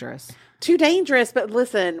 too dangerous. Too dangerous, but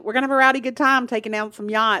listen, we're going to have a rowdy good time taking down some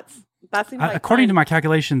yachts. That seems like according fun. to my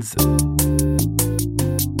calculations...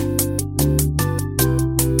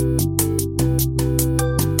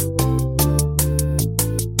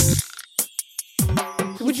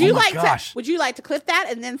 Would you like to clip that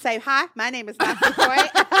and then say, hi, my name is Max McCoy.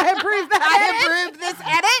 I approve that. I approve this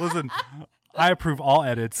edit. Listen, I approve all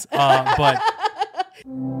edits, but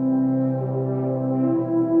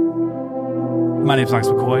my name's Max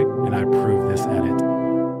McCoy, and I approve this edit.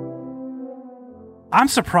 I'm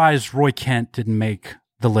surprised Roy Kent didn't make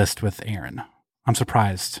the list with Aaron. I'm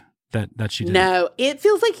surprised that she didn't. No, it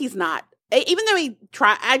feels like he's not. Even though he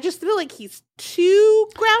tried, I just feel like he's too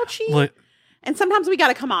grouchy. Look, and sometimes we got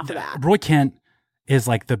to come off of that. Roy Kent is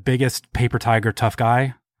like the biggest paper tiger tough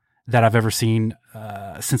guy that I've ever seen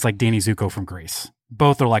since like Danny Zuko from Grease.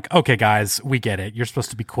 Both are like, okay, guys, we get it. You're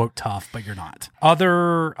supposed to be, quote, tough, but you're not.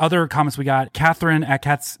 Other comments we got. Catherine at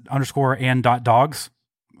cats_and.dogs.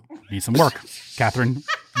 Need some work. Catherine,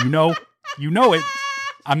 you know it.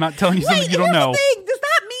 I'm not telling you something you don't know. Does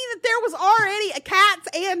that mean that there was already a cats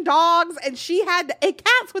and dogs and she had a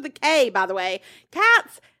cats with a K, by the way.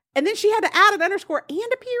 Cats. And then she had to add an underscore and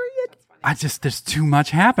a period. There's too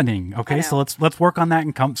much happening. Okay, so let's work on that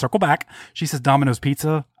and circle back. She says Domino's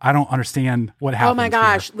Pizza. I don't understand what happened. Oh my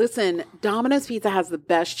gosh. Here. Listen, Domino's Pizza has the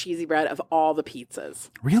best cheesy bread of all the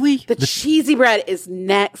pizzas. Really? The cheesy bread is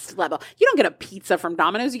next level. You don't get a pizza from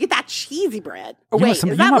Domino's. You get that cheesy bread. Or wait, is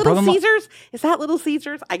that Little Caesars? Is that Little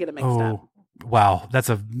Caesars? I get it mixed up. Wow, that's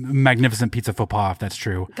a magnificent pizza faux pas if that's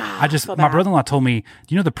true. God, my brother-in-law told me,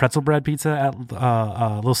 do you know the pretzel bread pizza at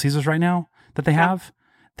Little Caesars right now that they have?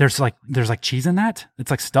 There's like cheese in that.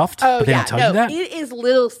 It's like stuffed, but they don't tell you that. It is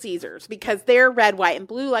Little Caesars because they're red, white, and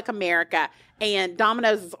blue like America, and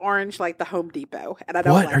Domino's is orange like the Home Depot. And I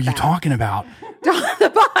don't. What are you talking about?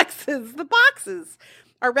 The boxes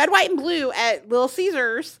are red, white, and blue at Little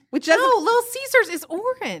Caesars, which doesn't. No, Little Caesars is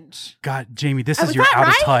orange. God, Jamie, this is your out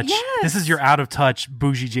of touch. Yes. This is your out of touch,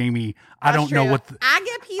 bougie Jamie. I don't know what. I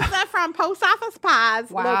get pizza from Post Office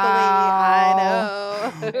Pies locally.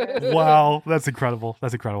 I know. Wow, that's incredible.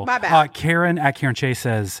 My bad. Karen at Karen Chase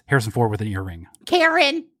says Harrison Ford with an earring.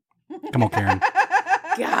 Karen. Come on, Karen. God.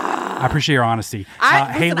 I appreciate your honesty.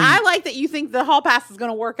 Haley, I like that you think the hall pass is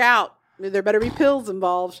going to work out. There better be pills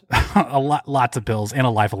involved. Lots of pills and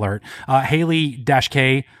a life alert.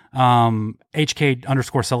 Haley-K,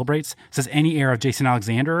 HK_celebrates says any era of Jason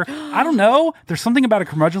Alexander. I don't know. There's something about a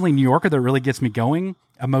curmudgeonly New Yorker that really gets me going.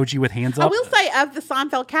 Emoji with hands up. I will say of the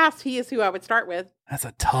Seinfeld cast, he is who I would start with. That's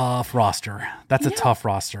a tough roster. A tough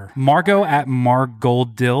roster. Margot at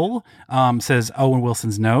Margoldil says Owen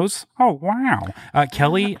Wilson's nose. Oh, wow.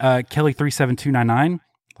 Kelly 37299.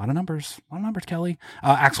 A lot of numbers, Kelly.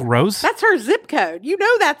 Axl Rose. That's her zip code. You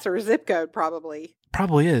know that's her zip code, probably.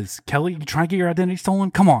 Probably is. Kelly, you trying to get your identity stolen?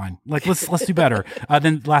 Come on. Let's do better.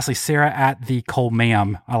 Then lastly, Sarah at the Cole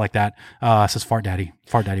Ma'am. I like that. Says Fart Daddy.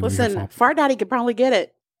 Listen, Fart Daddy could probably get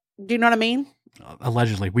it. Do you know what I mean?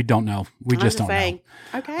 Allegedly. We don't know. We just don't know.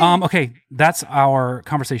 Okay. Okay. That's our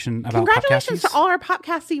conversation about Congratulations to all our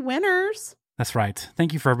Popcasty winners. That's right.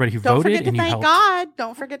 Thank you for everybody who voted and you helped.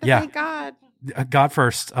 Don't forget to thank God. God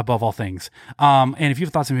first, above all things. And if you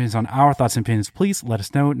have thoughts and opinions on our thoughts and opinions, please let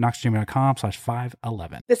us know.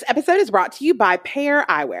 knoxjamie.com/511. This episode is brought to you by Pair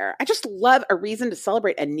Eyewear. I just love a reason to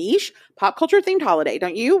celebrate a niche pop culture themed holiday,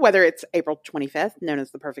 don't you? Whether it's April 25th, known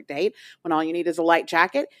as the perfect date, when all you need is a light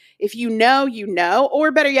jacket. If you know, you know,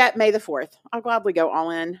 or better yet, May the 4th. I'll gladly go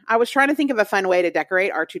all in. I was trying to think of a fun way to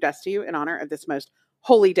decorate R2-D2 in honor of this most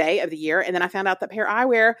holy day of the year. And then I found out that Pair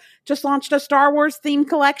Eyewear just launched a Star Wars themed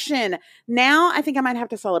collection. Now I think I might have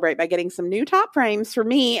to celebrate by getting some new top frames for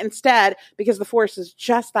me instead, because the Force is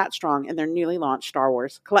just that strong in their newly launched Star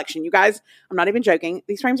Wars collection. You guys, I'm not even joking.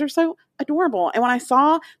 These frames are so adorable. And when I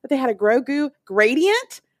saw that they had a Grogu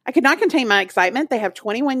gradient, I could not contain my excitement. They have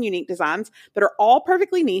 21 unique designs that are all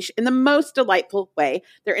perfectly niche in the most delightful way.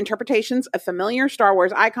 Their interpretations of familiar Star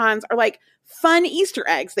Wars icons are like fun Easter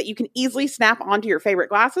eggs that you can easily snap onto your favorite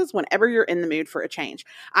glasses whenever you're in the mood for a change.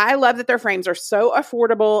 I love that their frames are so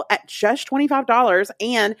affordable at just $25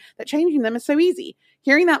 and that changing them is so easy.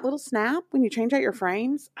 Hearing that little snap when you change out your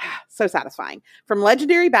frames, so satisfying. From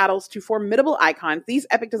legendary battles to formidable icons, these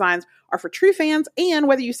epic designs are for true fans, and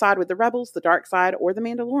whether you side with the Rebels, the Dark Side, or the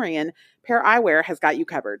Mandalorian, Pair Eyewear has got you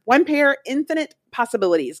covered. One pair, infinite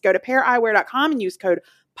possibilities. Go to paireyewear.com and use code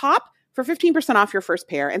POP for 15% off your first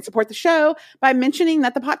pair, and support the show by mentioning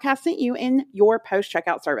that the podcast sent you in your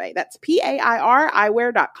post-checkout survey. That's PAIR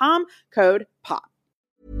eyewear.com, code POP.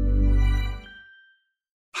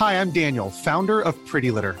 Hi, I'm Daniel, founder of Pretty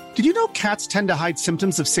Litter. Did you know cats tend to hide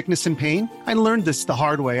symptoms of sickness and pain? I learned this the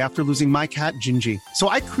hard way after losing my cat, Gingy. So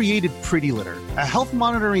I created Pretty Litter, a health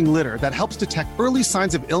monitoring litter that helps detect early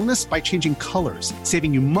signs of illness by changing colors,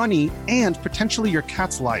 saving you money and potentially your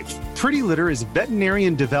cat's life. Pretty Litter is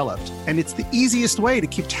veterinarian developed, and it's the easiest way to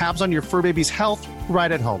keep tabs on your fur baby's health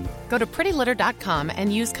right at home. Go to prettylitter.com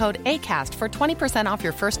and use code ACAST for 20% off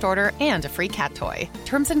your first order and a free cat toy.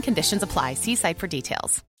 Terms and conditions apply. See site for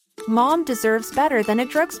details. Mom deserves better than a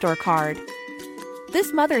drugstore card.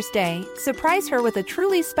 This Mother's Day, surprise her with a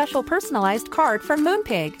truly special personalized card from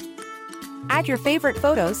Moonpig. Add your favorite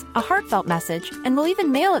photos, a heartfelt message, and we'll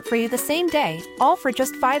even mail it for you the same day, all for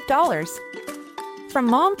just $5. From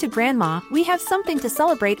mom to grandma, we have something to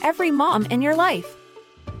celebrate every mom in your life.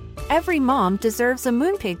 Every mom deserves a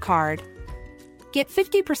Moonpig card. Get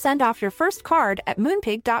 50% off your first card at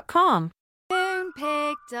moonpig.com.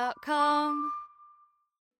 Moonpig.com.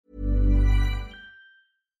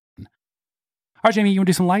 All right, Jamie, you want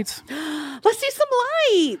to do some lights? Let's do some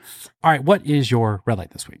lights. All right, what is your red light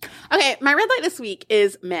this week? Okay, my red light this week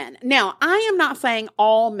is men. Now, I am not saying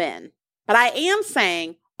all men, but I am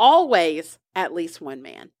saying always at least one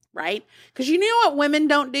man, right? Because you know what women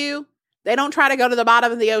don't do? They don't try to go to the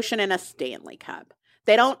bottom of the ocean in a Stanley Cup.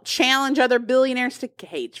 They don't challenge other billionaires to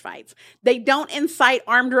cage fights. They don't incite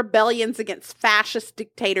armed rebellions against fascist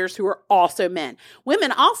dictators who are also men.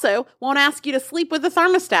 Women also won't ask you to sleep with the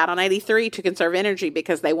thermostat on 83 to conserve energy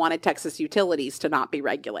because they wanted Texas utilities to not be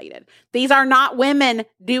regulated. These are not women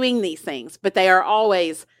doing these things, but they are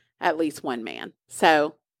always at least one man.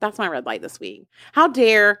 So that's my red light this week. How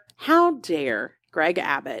dare Greg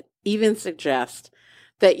Abbott even suggest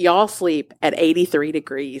that y'all sleep at 83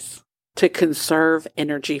 degrees to conserve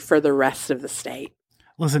energy for the rest of the state?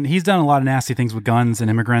 Listen, he's done a lot of nasty things with guns and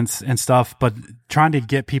immigrants and stuff, but trying to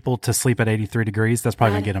get people to sleep at 83 degrees, that's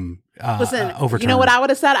probably going to get him overturned. You know what I would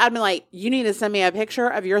have said? I'd be like, you need to send me a picture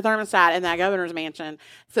of your thermostat in that governor's mansion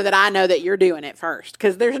so that I know that you're doing it first,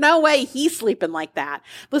 because there's no way he's sleeping like that.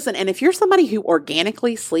 Listen, and if you're somebody who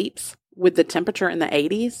organically sleeps with the temperature in the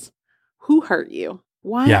 80s, who hurt you?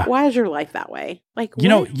 Why is your life that way? Like, you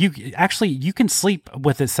know, you can sleep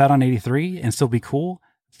with it set on 83 and still be cool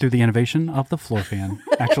through the innovation of the floor fan.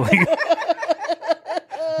 Actually,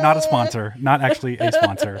 not a sponsor, not actually a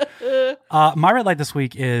sponsor. My red light this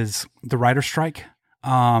week is the writer's strike.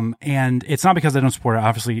 And it's not because I don't support it. I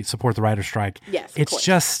obviously support the writer's strike. Yes, it's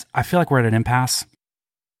just, I feel like we're at an impasse.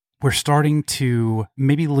 We're starting to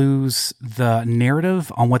maybe lose the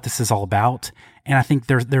narrative on what this is all about. And I think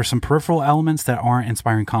there's some peripheral elements that aren't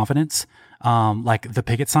inspiring confidence. Like the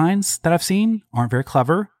picket signs that I've seen aren't very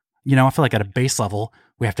clever. You know, I feel like at a base level,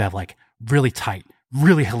 we have to have like really tight,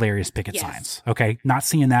 really hilarious picket signs. Okay. Not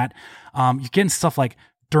seeing that. You're getting stuff like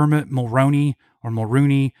Dermot Mulroney or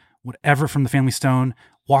Mulrooney, whatever, from the Family Stone,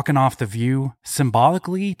 walking off the View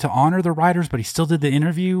symbolically to honor the writers, but he still did the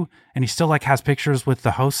interview and he still like has pictures with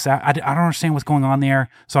the hosts. I don't understand what's going on there.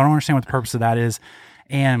 So I don't understand what the purpose of that is.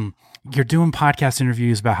 And you're doing podcast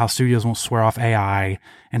interviews about how studios won't swear off AI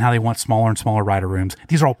and how they want smaller and smaller writer rooms.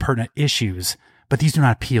 These are all pertinent issues, but these do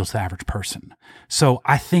not appeal to the average person. So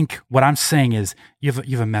I think what I'm saying is you have a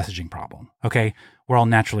messaging problem. Okay. We're all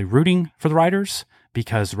naturally rooting for the writers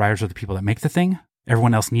because the writers are the people that make the thing.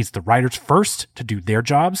 Everyone else needs the writers first to do their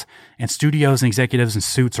jobs, and studios and executives and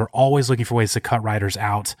suits are always looking for ways to cut writers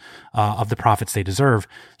out of the profits they deserve.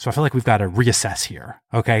 So I feel like we've got to reassess here.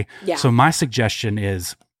 Okay. Yeah. So my suggestion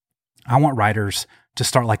is I want writers to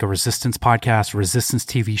start like a resistance podcast, resistance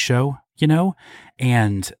TV show, you know,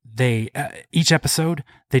 and they, each episode,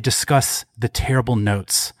 they discuss the terrible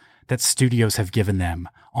notes that studios have given them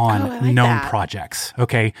on known projects.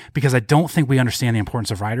 Okay. Because I don't think we understand the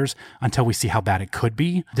importance of writers until we see how bad it could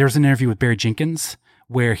be. There's an interview with Barry Jenkins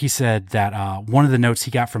where he said that one of the notes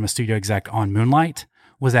he got from a studio exec on Moonlight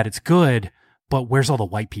was that it's good, but where's all the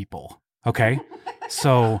white people? Okay.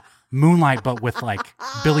 So Moonlight, but with like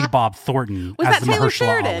Billy Bob Thornton as the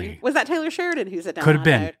Mahershala Ali. Was that Taylor Sheridan who said that? Could have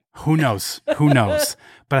been. Who knows? Who knows?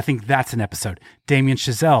 But I think that's an episode. Damien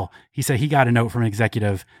Chazelle, he said he got a note from an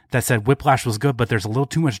executive that said Whiplash was good, but there's a little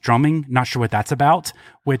too much drumming. Not sure what that's about,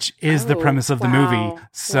 which is the premise of the movie.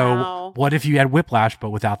 So what if you had Whiplash, but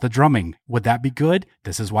without the drumming? Would that be good?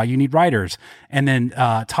 This is why you need writers. And then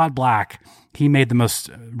Todd Black, he made the most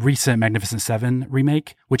recent Magnificent Seven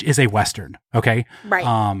remake, which is a Western. Okay.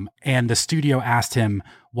 Right. And the studio asked him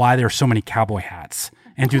why there are so many cowboy hats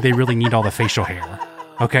and do they really need all the facial hair?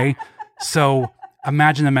 Okay. So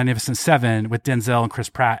imagine the Magnificent Seven with Denzel and Chris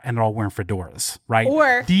Pratt and they're all wearing fedoras, right?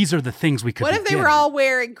 Or these are the things we could What if they were all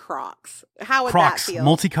wearing Crocs? How would Crocs, that feel?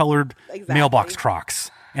 multicolored mailbox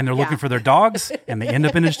Crocs. and they're looking for their dogs, and they end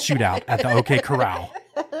up in a shootout at the OK Corral.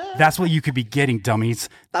 That's what you could be getting, dummies.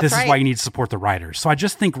 This is why you need to support the writers. So I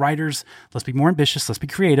just think writers, let's be more ambitious. Let's be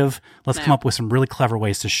creative. Let's come up with some really clever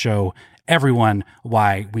ways to show everyone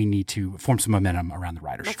why we need to form some momentum around the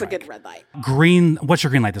writers' strike. That's a good red light. What's your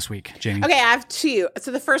green light this week, Jamie? Okay, I have two.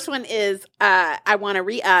 So the first one is I want to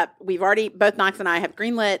re-up. We've already, both Knox and I have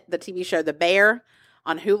greenlit the TV show The Bear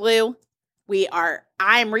on Hulu.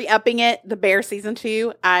 I am re-upping it, The Bear season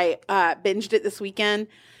 2. I binged it this weekend.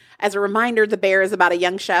 As a reminder, The Bear is about a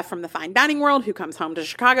young chef from the fine dining world who comes home to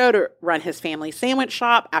Chicago to run his family's sandwich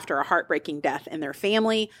shop after a heartbreaking death in their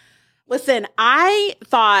family. Listen, I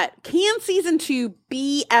thought, can season 2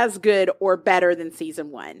 be as good or better than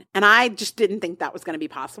season 1? And I just didn't think that was going to be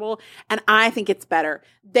possible. And I think it's better.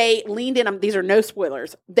 They leaned in, these are no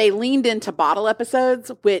spoilers. They leaned into bottle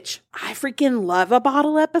episodes, which I freaking love a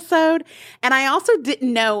bottle episode. And I also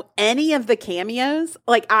didn't know any of the cameos.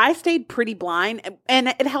 Like, I stayed pretty blind, and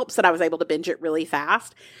it helps that I was able to binge it really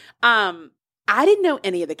fast. I didn't know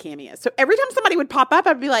any of the cameos. So every time somebody would pop up,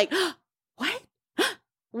 I'd be like, what?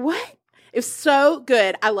 What? It's so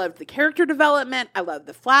good. I loved the character development. I love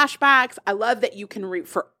the flashbacks. I love that you can root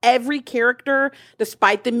for every character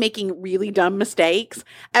despite them making really dumb mistakes.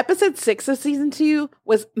 Episode 6 of season 2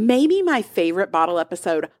 was maybe my favorite bottle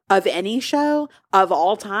episode of any show of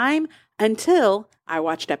all time until I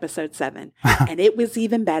watched episode 7. And it was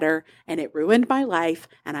even better, and it ruined my life,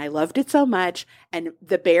 and I loved it so much. And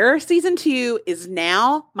The Bear season 2 is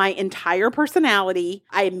now my entire personality.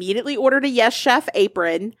 I immediately ordered a Yes Chef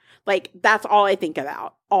apron. Like, that's all I think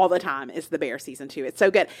about all the time is The Bear season 2. It's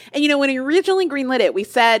so good. And, when we originally greenlit it, we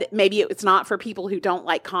said maybe it's not for people who don't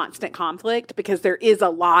like constant conflict, because there is a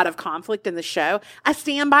lot of conflict in the show. I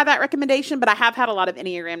stand by that recommendation, but I have had a lot of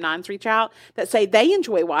Enneagram 9s reach out that say they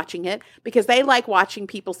enjoy watching it because they like watching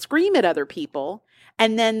people scream at other people,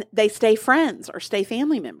 and then they stay friends or stay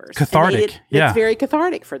family members. Cathartic. It's very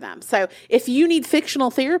cathartic for them. So if you need fictional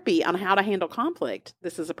therapy on how to handle conflict,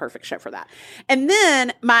 this is a perfect show for that. And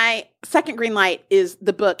then my second green light is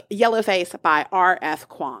the book Yellowface by R.F.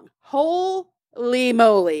 Kuang. Holy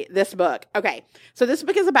moly, this book. Okay, so this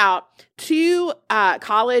book is about two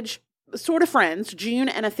college sort of friends, June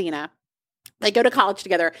and Athena. They go to college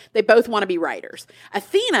together. They both want to be writers.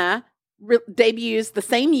 Athena debuts the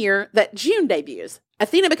same year that June debuts.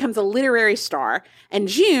 Athena becomes a literary star, and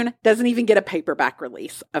June doesn't even get a paperback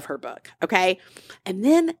release of her book, okay? And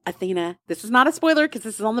then Athena, this is not a spoiler because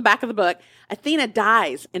this is on the back of the book, Athena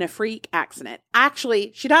dies in a freak accident.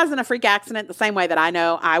 Actually, she dies in a freak accident the same way that I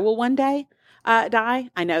know I will one day die.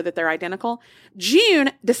 I know that they're identical.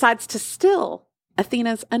 June decides to steal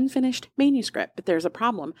Athena's unfinished manuscript, but there's a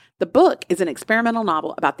problem. The book is an experimental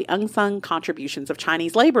novel about the unsung contributions of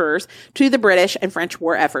Chinese laborers to the British and French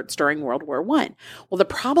war efforts during World War I. Well, the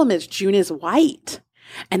problem is June is white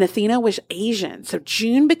and Athena was Asian. So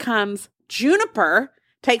June becomes Juniper,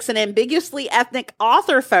 takes an ambiguously ethnic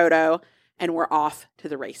author photo, and we're off to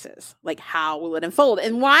the races. Like, how will it unfold?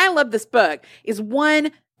 And why I love this book is,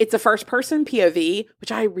 one, it's a first-person POV,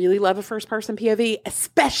 which I really love a first-person POV,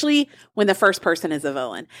 especially when the first person is a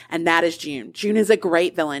villain, and that is June. June is a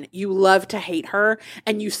great villain. You love to hate her,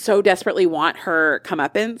 and you so desperately want her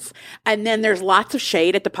comeuppance. And then there's lots of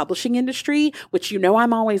shade at the publishing industry, which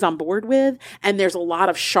I'm always on board with, and there's a lot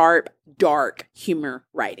of sharp, dark humor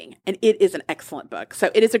writing, and it is an excellent book. So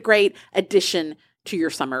it is a great addition to your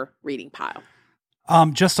summer reading pile.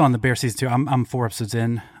 Just on The Bear season 2, I'm 4 episodes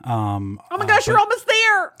in. Oh my gosh, you're almost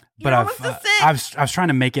there. But I was trying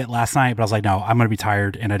to make it last night, but I was like, no, I'm going to be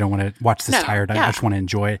tired, and I don't want to watch this tired. I just want to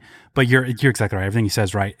enjoy it. But you're exactly right. Everything you said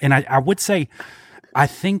is right. And I would say, I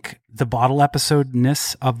think the bottle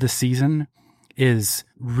episode-ness of the season is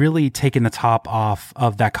really taking the top off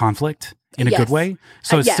of that conflict in a good way.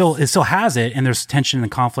 So it still has it, and there's tension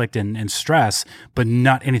and conflict and stress, but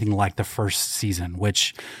not anything like the first season,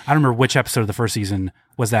 which I don't remember which episode of the first season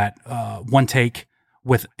was that one take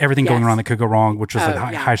with everything going wrong that could go wrong, which was the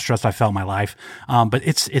high stress I felt in my life. But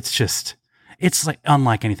it's like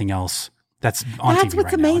unlike anything else that's on TV. That's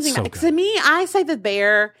what's amazing. So to me, I say The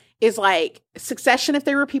Bear is like Succession if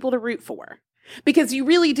there were people to root for. Because you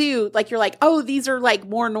really do, like, you're like, oh, these are like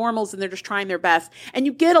more normals and they're just trying their best. And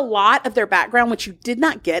you get a lot of their background, which you did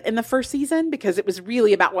not get in the first season because it was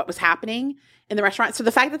really about what was happening in the restaurant. So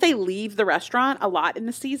the fact that they leave the restaurant a lot in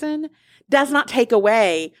the season does not take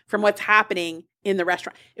away from what's happening in the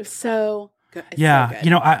restaurant. It was so Yeah,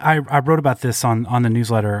 so I wrote about this on the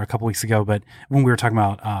newsletter a couple weeks ago, but when we were talking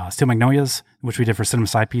about Steel Magnolias, which we did for Cinema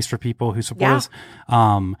Side Piece for people who support us,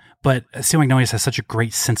 but Steel Magnolias has such a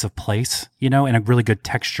great sense of place, and a really good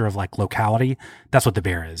texture of like locality. That's what The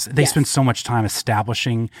Bear is. They spend so much time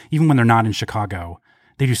establishing, even when they're not in Chicago.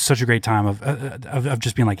 They do such a great time of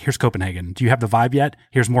just being like, here's Copenhagen. Do you have the vibe yet?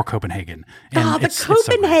 Here's more Copenhagen. And the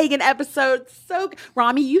Copenhagen episode.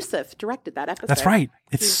 Rami Youssef directed that episode. That's right.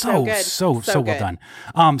 It's so well done.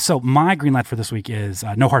 So my green light for this week is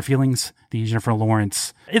No Hard Feelings, the Jennifer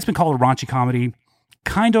Lawrence. It's been called a raunchy comedy.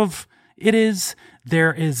 Kind of. It is.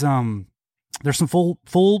 There's some full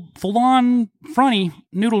on fronty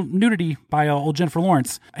nudity by old Jennifer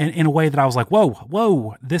Lawrence in a way that I was like,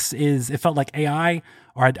 whoa, it felt like AI,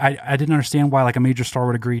 or I didn't understand why like a major star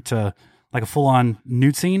would agree to like a full on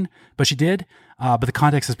nude scene, but she did. But the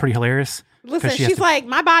context is pretty hilarious. Listen, she's like,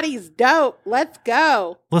 my body's dope. Let's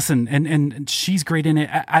go. Listen, and she's great in it.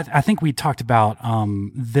 I think we talked about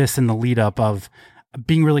this in the lead up of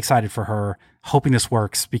being really excited for her, hoping this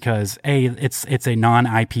works because it's a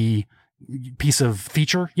non-IP piece of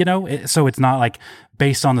feature, so it's not like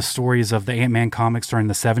based on the stories of the Ant-Man comics during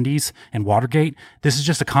the 70s and Watergate. This is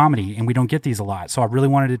just a comedy and we don't get these a lot. So I really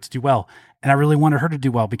wanted it to do well, and I really wanted her to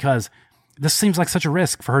do well because this seems like such a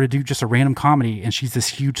risk for her to do just a random comedy, and she's this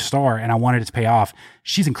huge star and I wanted it to pay off.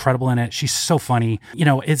 She's incredible in it. She's so funny.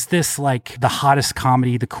 Is this like the hottest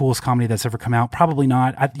comedy, the coolest comedy that's ever come out? Probably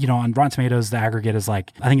not. On Rotten Tomatoes, the aggregate is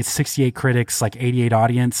like, I think it's 68 critics, like 88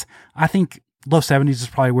 audience. I think low 70s is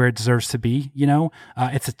probably where it deserves to be.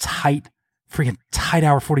 It's a freaking tight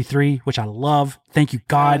hour 43, which I love. Thank you,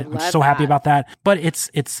 God. I'm so happy about that. But it's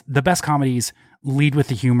the best comedies lead with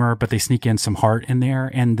the humor, but they sneak in some heart in there.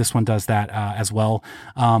 And this one does that as well.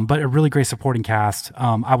 But a really great supporting cast.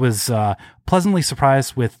 I was pleasantly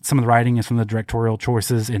surprised with some of the writing and some of the directorial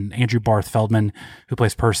choices in Andrew Barth Feldman, who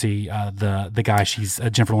plays Percy, the guy she's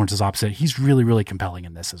Jennifer Lawrence's opposite. He's really, really compelling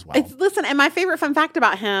in this as well. Listen, and my favorite fun fact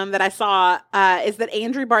about him that I saw is that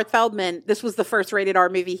Andrew Barth Feldman, this was the first rated R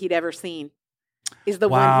movie he'd ever seen. Is the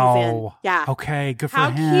one he's in. Yeah. Okay, good for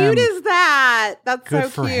him. How cute is that? That's good so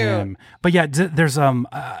for cute. Him. But yeah, there's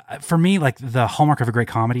for me, like the hallmark of a great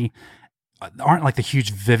comedy aren't like the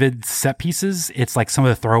huge vivid set pieces. It's like some of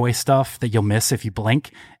the throwaway stuff that you'll miss if you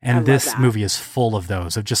blink. And this movie is full of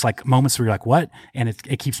those, of just like moments where you're like, what? And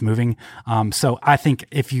it keeps moving. So I think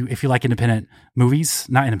if you like independent movies,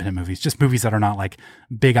 not independent movies, just movies that are not like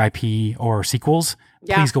big IP or sequels,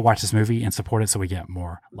 please go watch this movie and support it so we get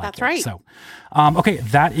more like That's right. So, okay,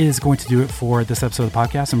 that is going to do it for this episode of the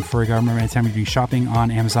podcast. And before we go, remember anytime you do shopping on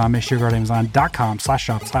Amazon, make sure you go to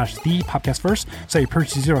amazon.com/shop/the podcast first. So you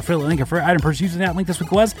purchase your affiliate link for item purchase using that link this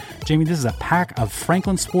week was, Jamie, this is a pack of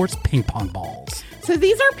Franklin Sports ping pong balls. So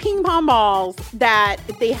these are ping pong balls that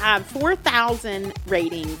they have 4,000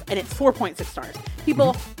 ratings and it's 4.6 stars.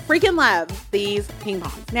 People freaking love these ping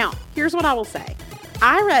pongs. Now, here's what I will say.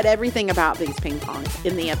 I read everything about these ping pongs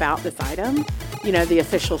in the About This item. The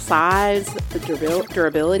official size, the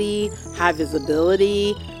durability, high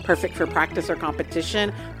visibility, perfect for practice or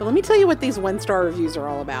competition. But let me tell you what these 1-star reviews are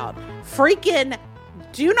all about. Freaking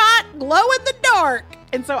do not glow in the dark.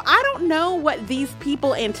 And so I don't know what these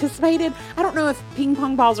people anticipated. I don't know if ping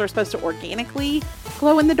pong balls are supposed to organically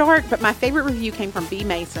glow in the dark, but my favorite review came from B.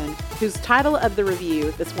 Mason, whose title of the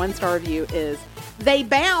review, this 1-star review, is "They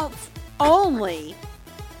bounce only.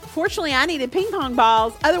 Fortunately, I needed ping pong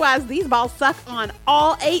balls. Otherwise, these balls suck on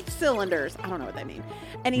all 8 cylinders." I don't know what that means.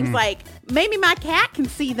 And he's like, maybe my cat can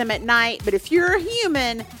see them at night, but if you're a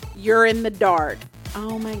human, you're in the dark.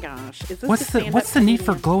 Oh my gosh. Is this what's the need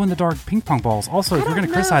for glow in the dark ping pong balls? Also, if you're going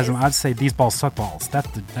to criticize them, I'd say these balls suck balls. That's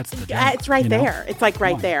the it's right there. It's like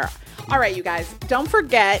right there. All right, you guys, don't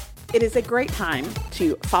forget, it is a great time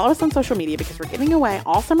to follow us on social media because we're giving away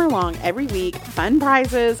all summer long, every week, fun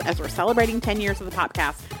prizes as we're celebrating 10 years of the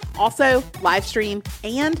podcast. Also, live stream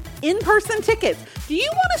and in-person tickets. Do you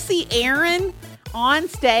want to see Aaron on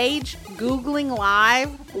stage Googling live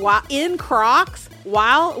while in Crocs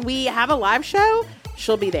while we have a live show?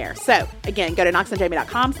 She'll be there. So again, go to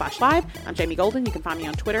knoxandjamie.com/live. I'm Jamie Golden. You can find me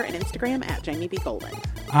on Twitter and Instagram at Jamie B. Golden.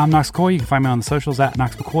 I'm Knox McCoy. You can find me on the socials at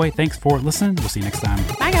Knox McCoy. Thanks for listening. We'll see you next time.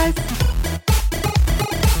 Bye, guys.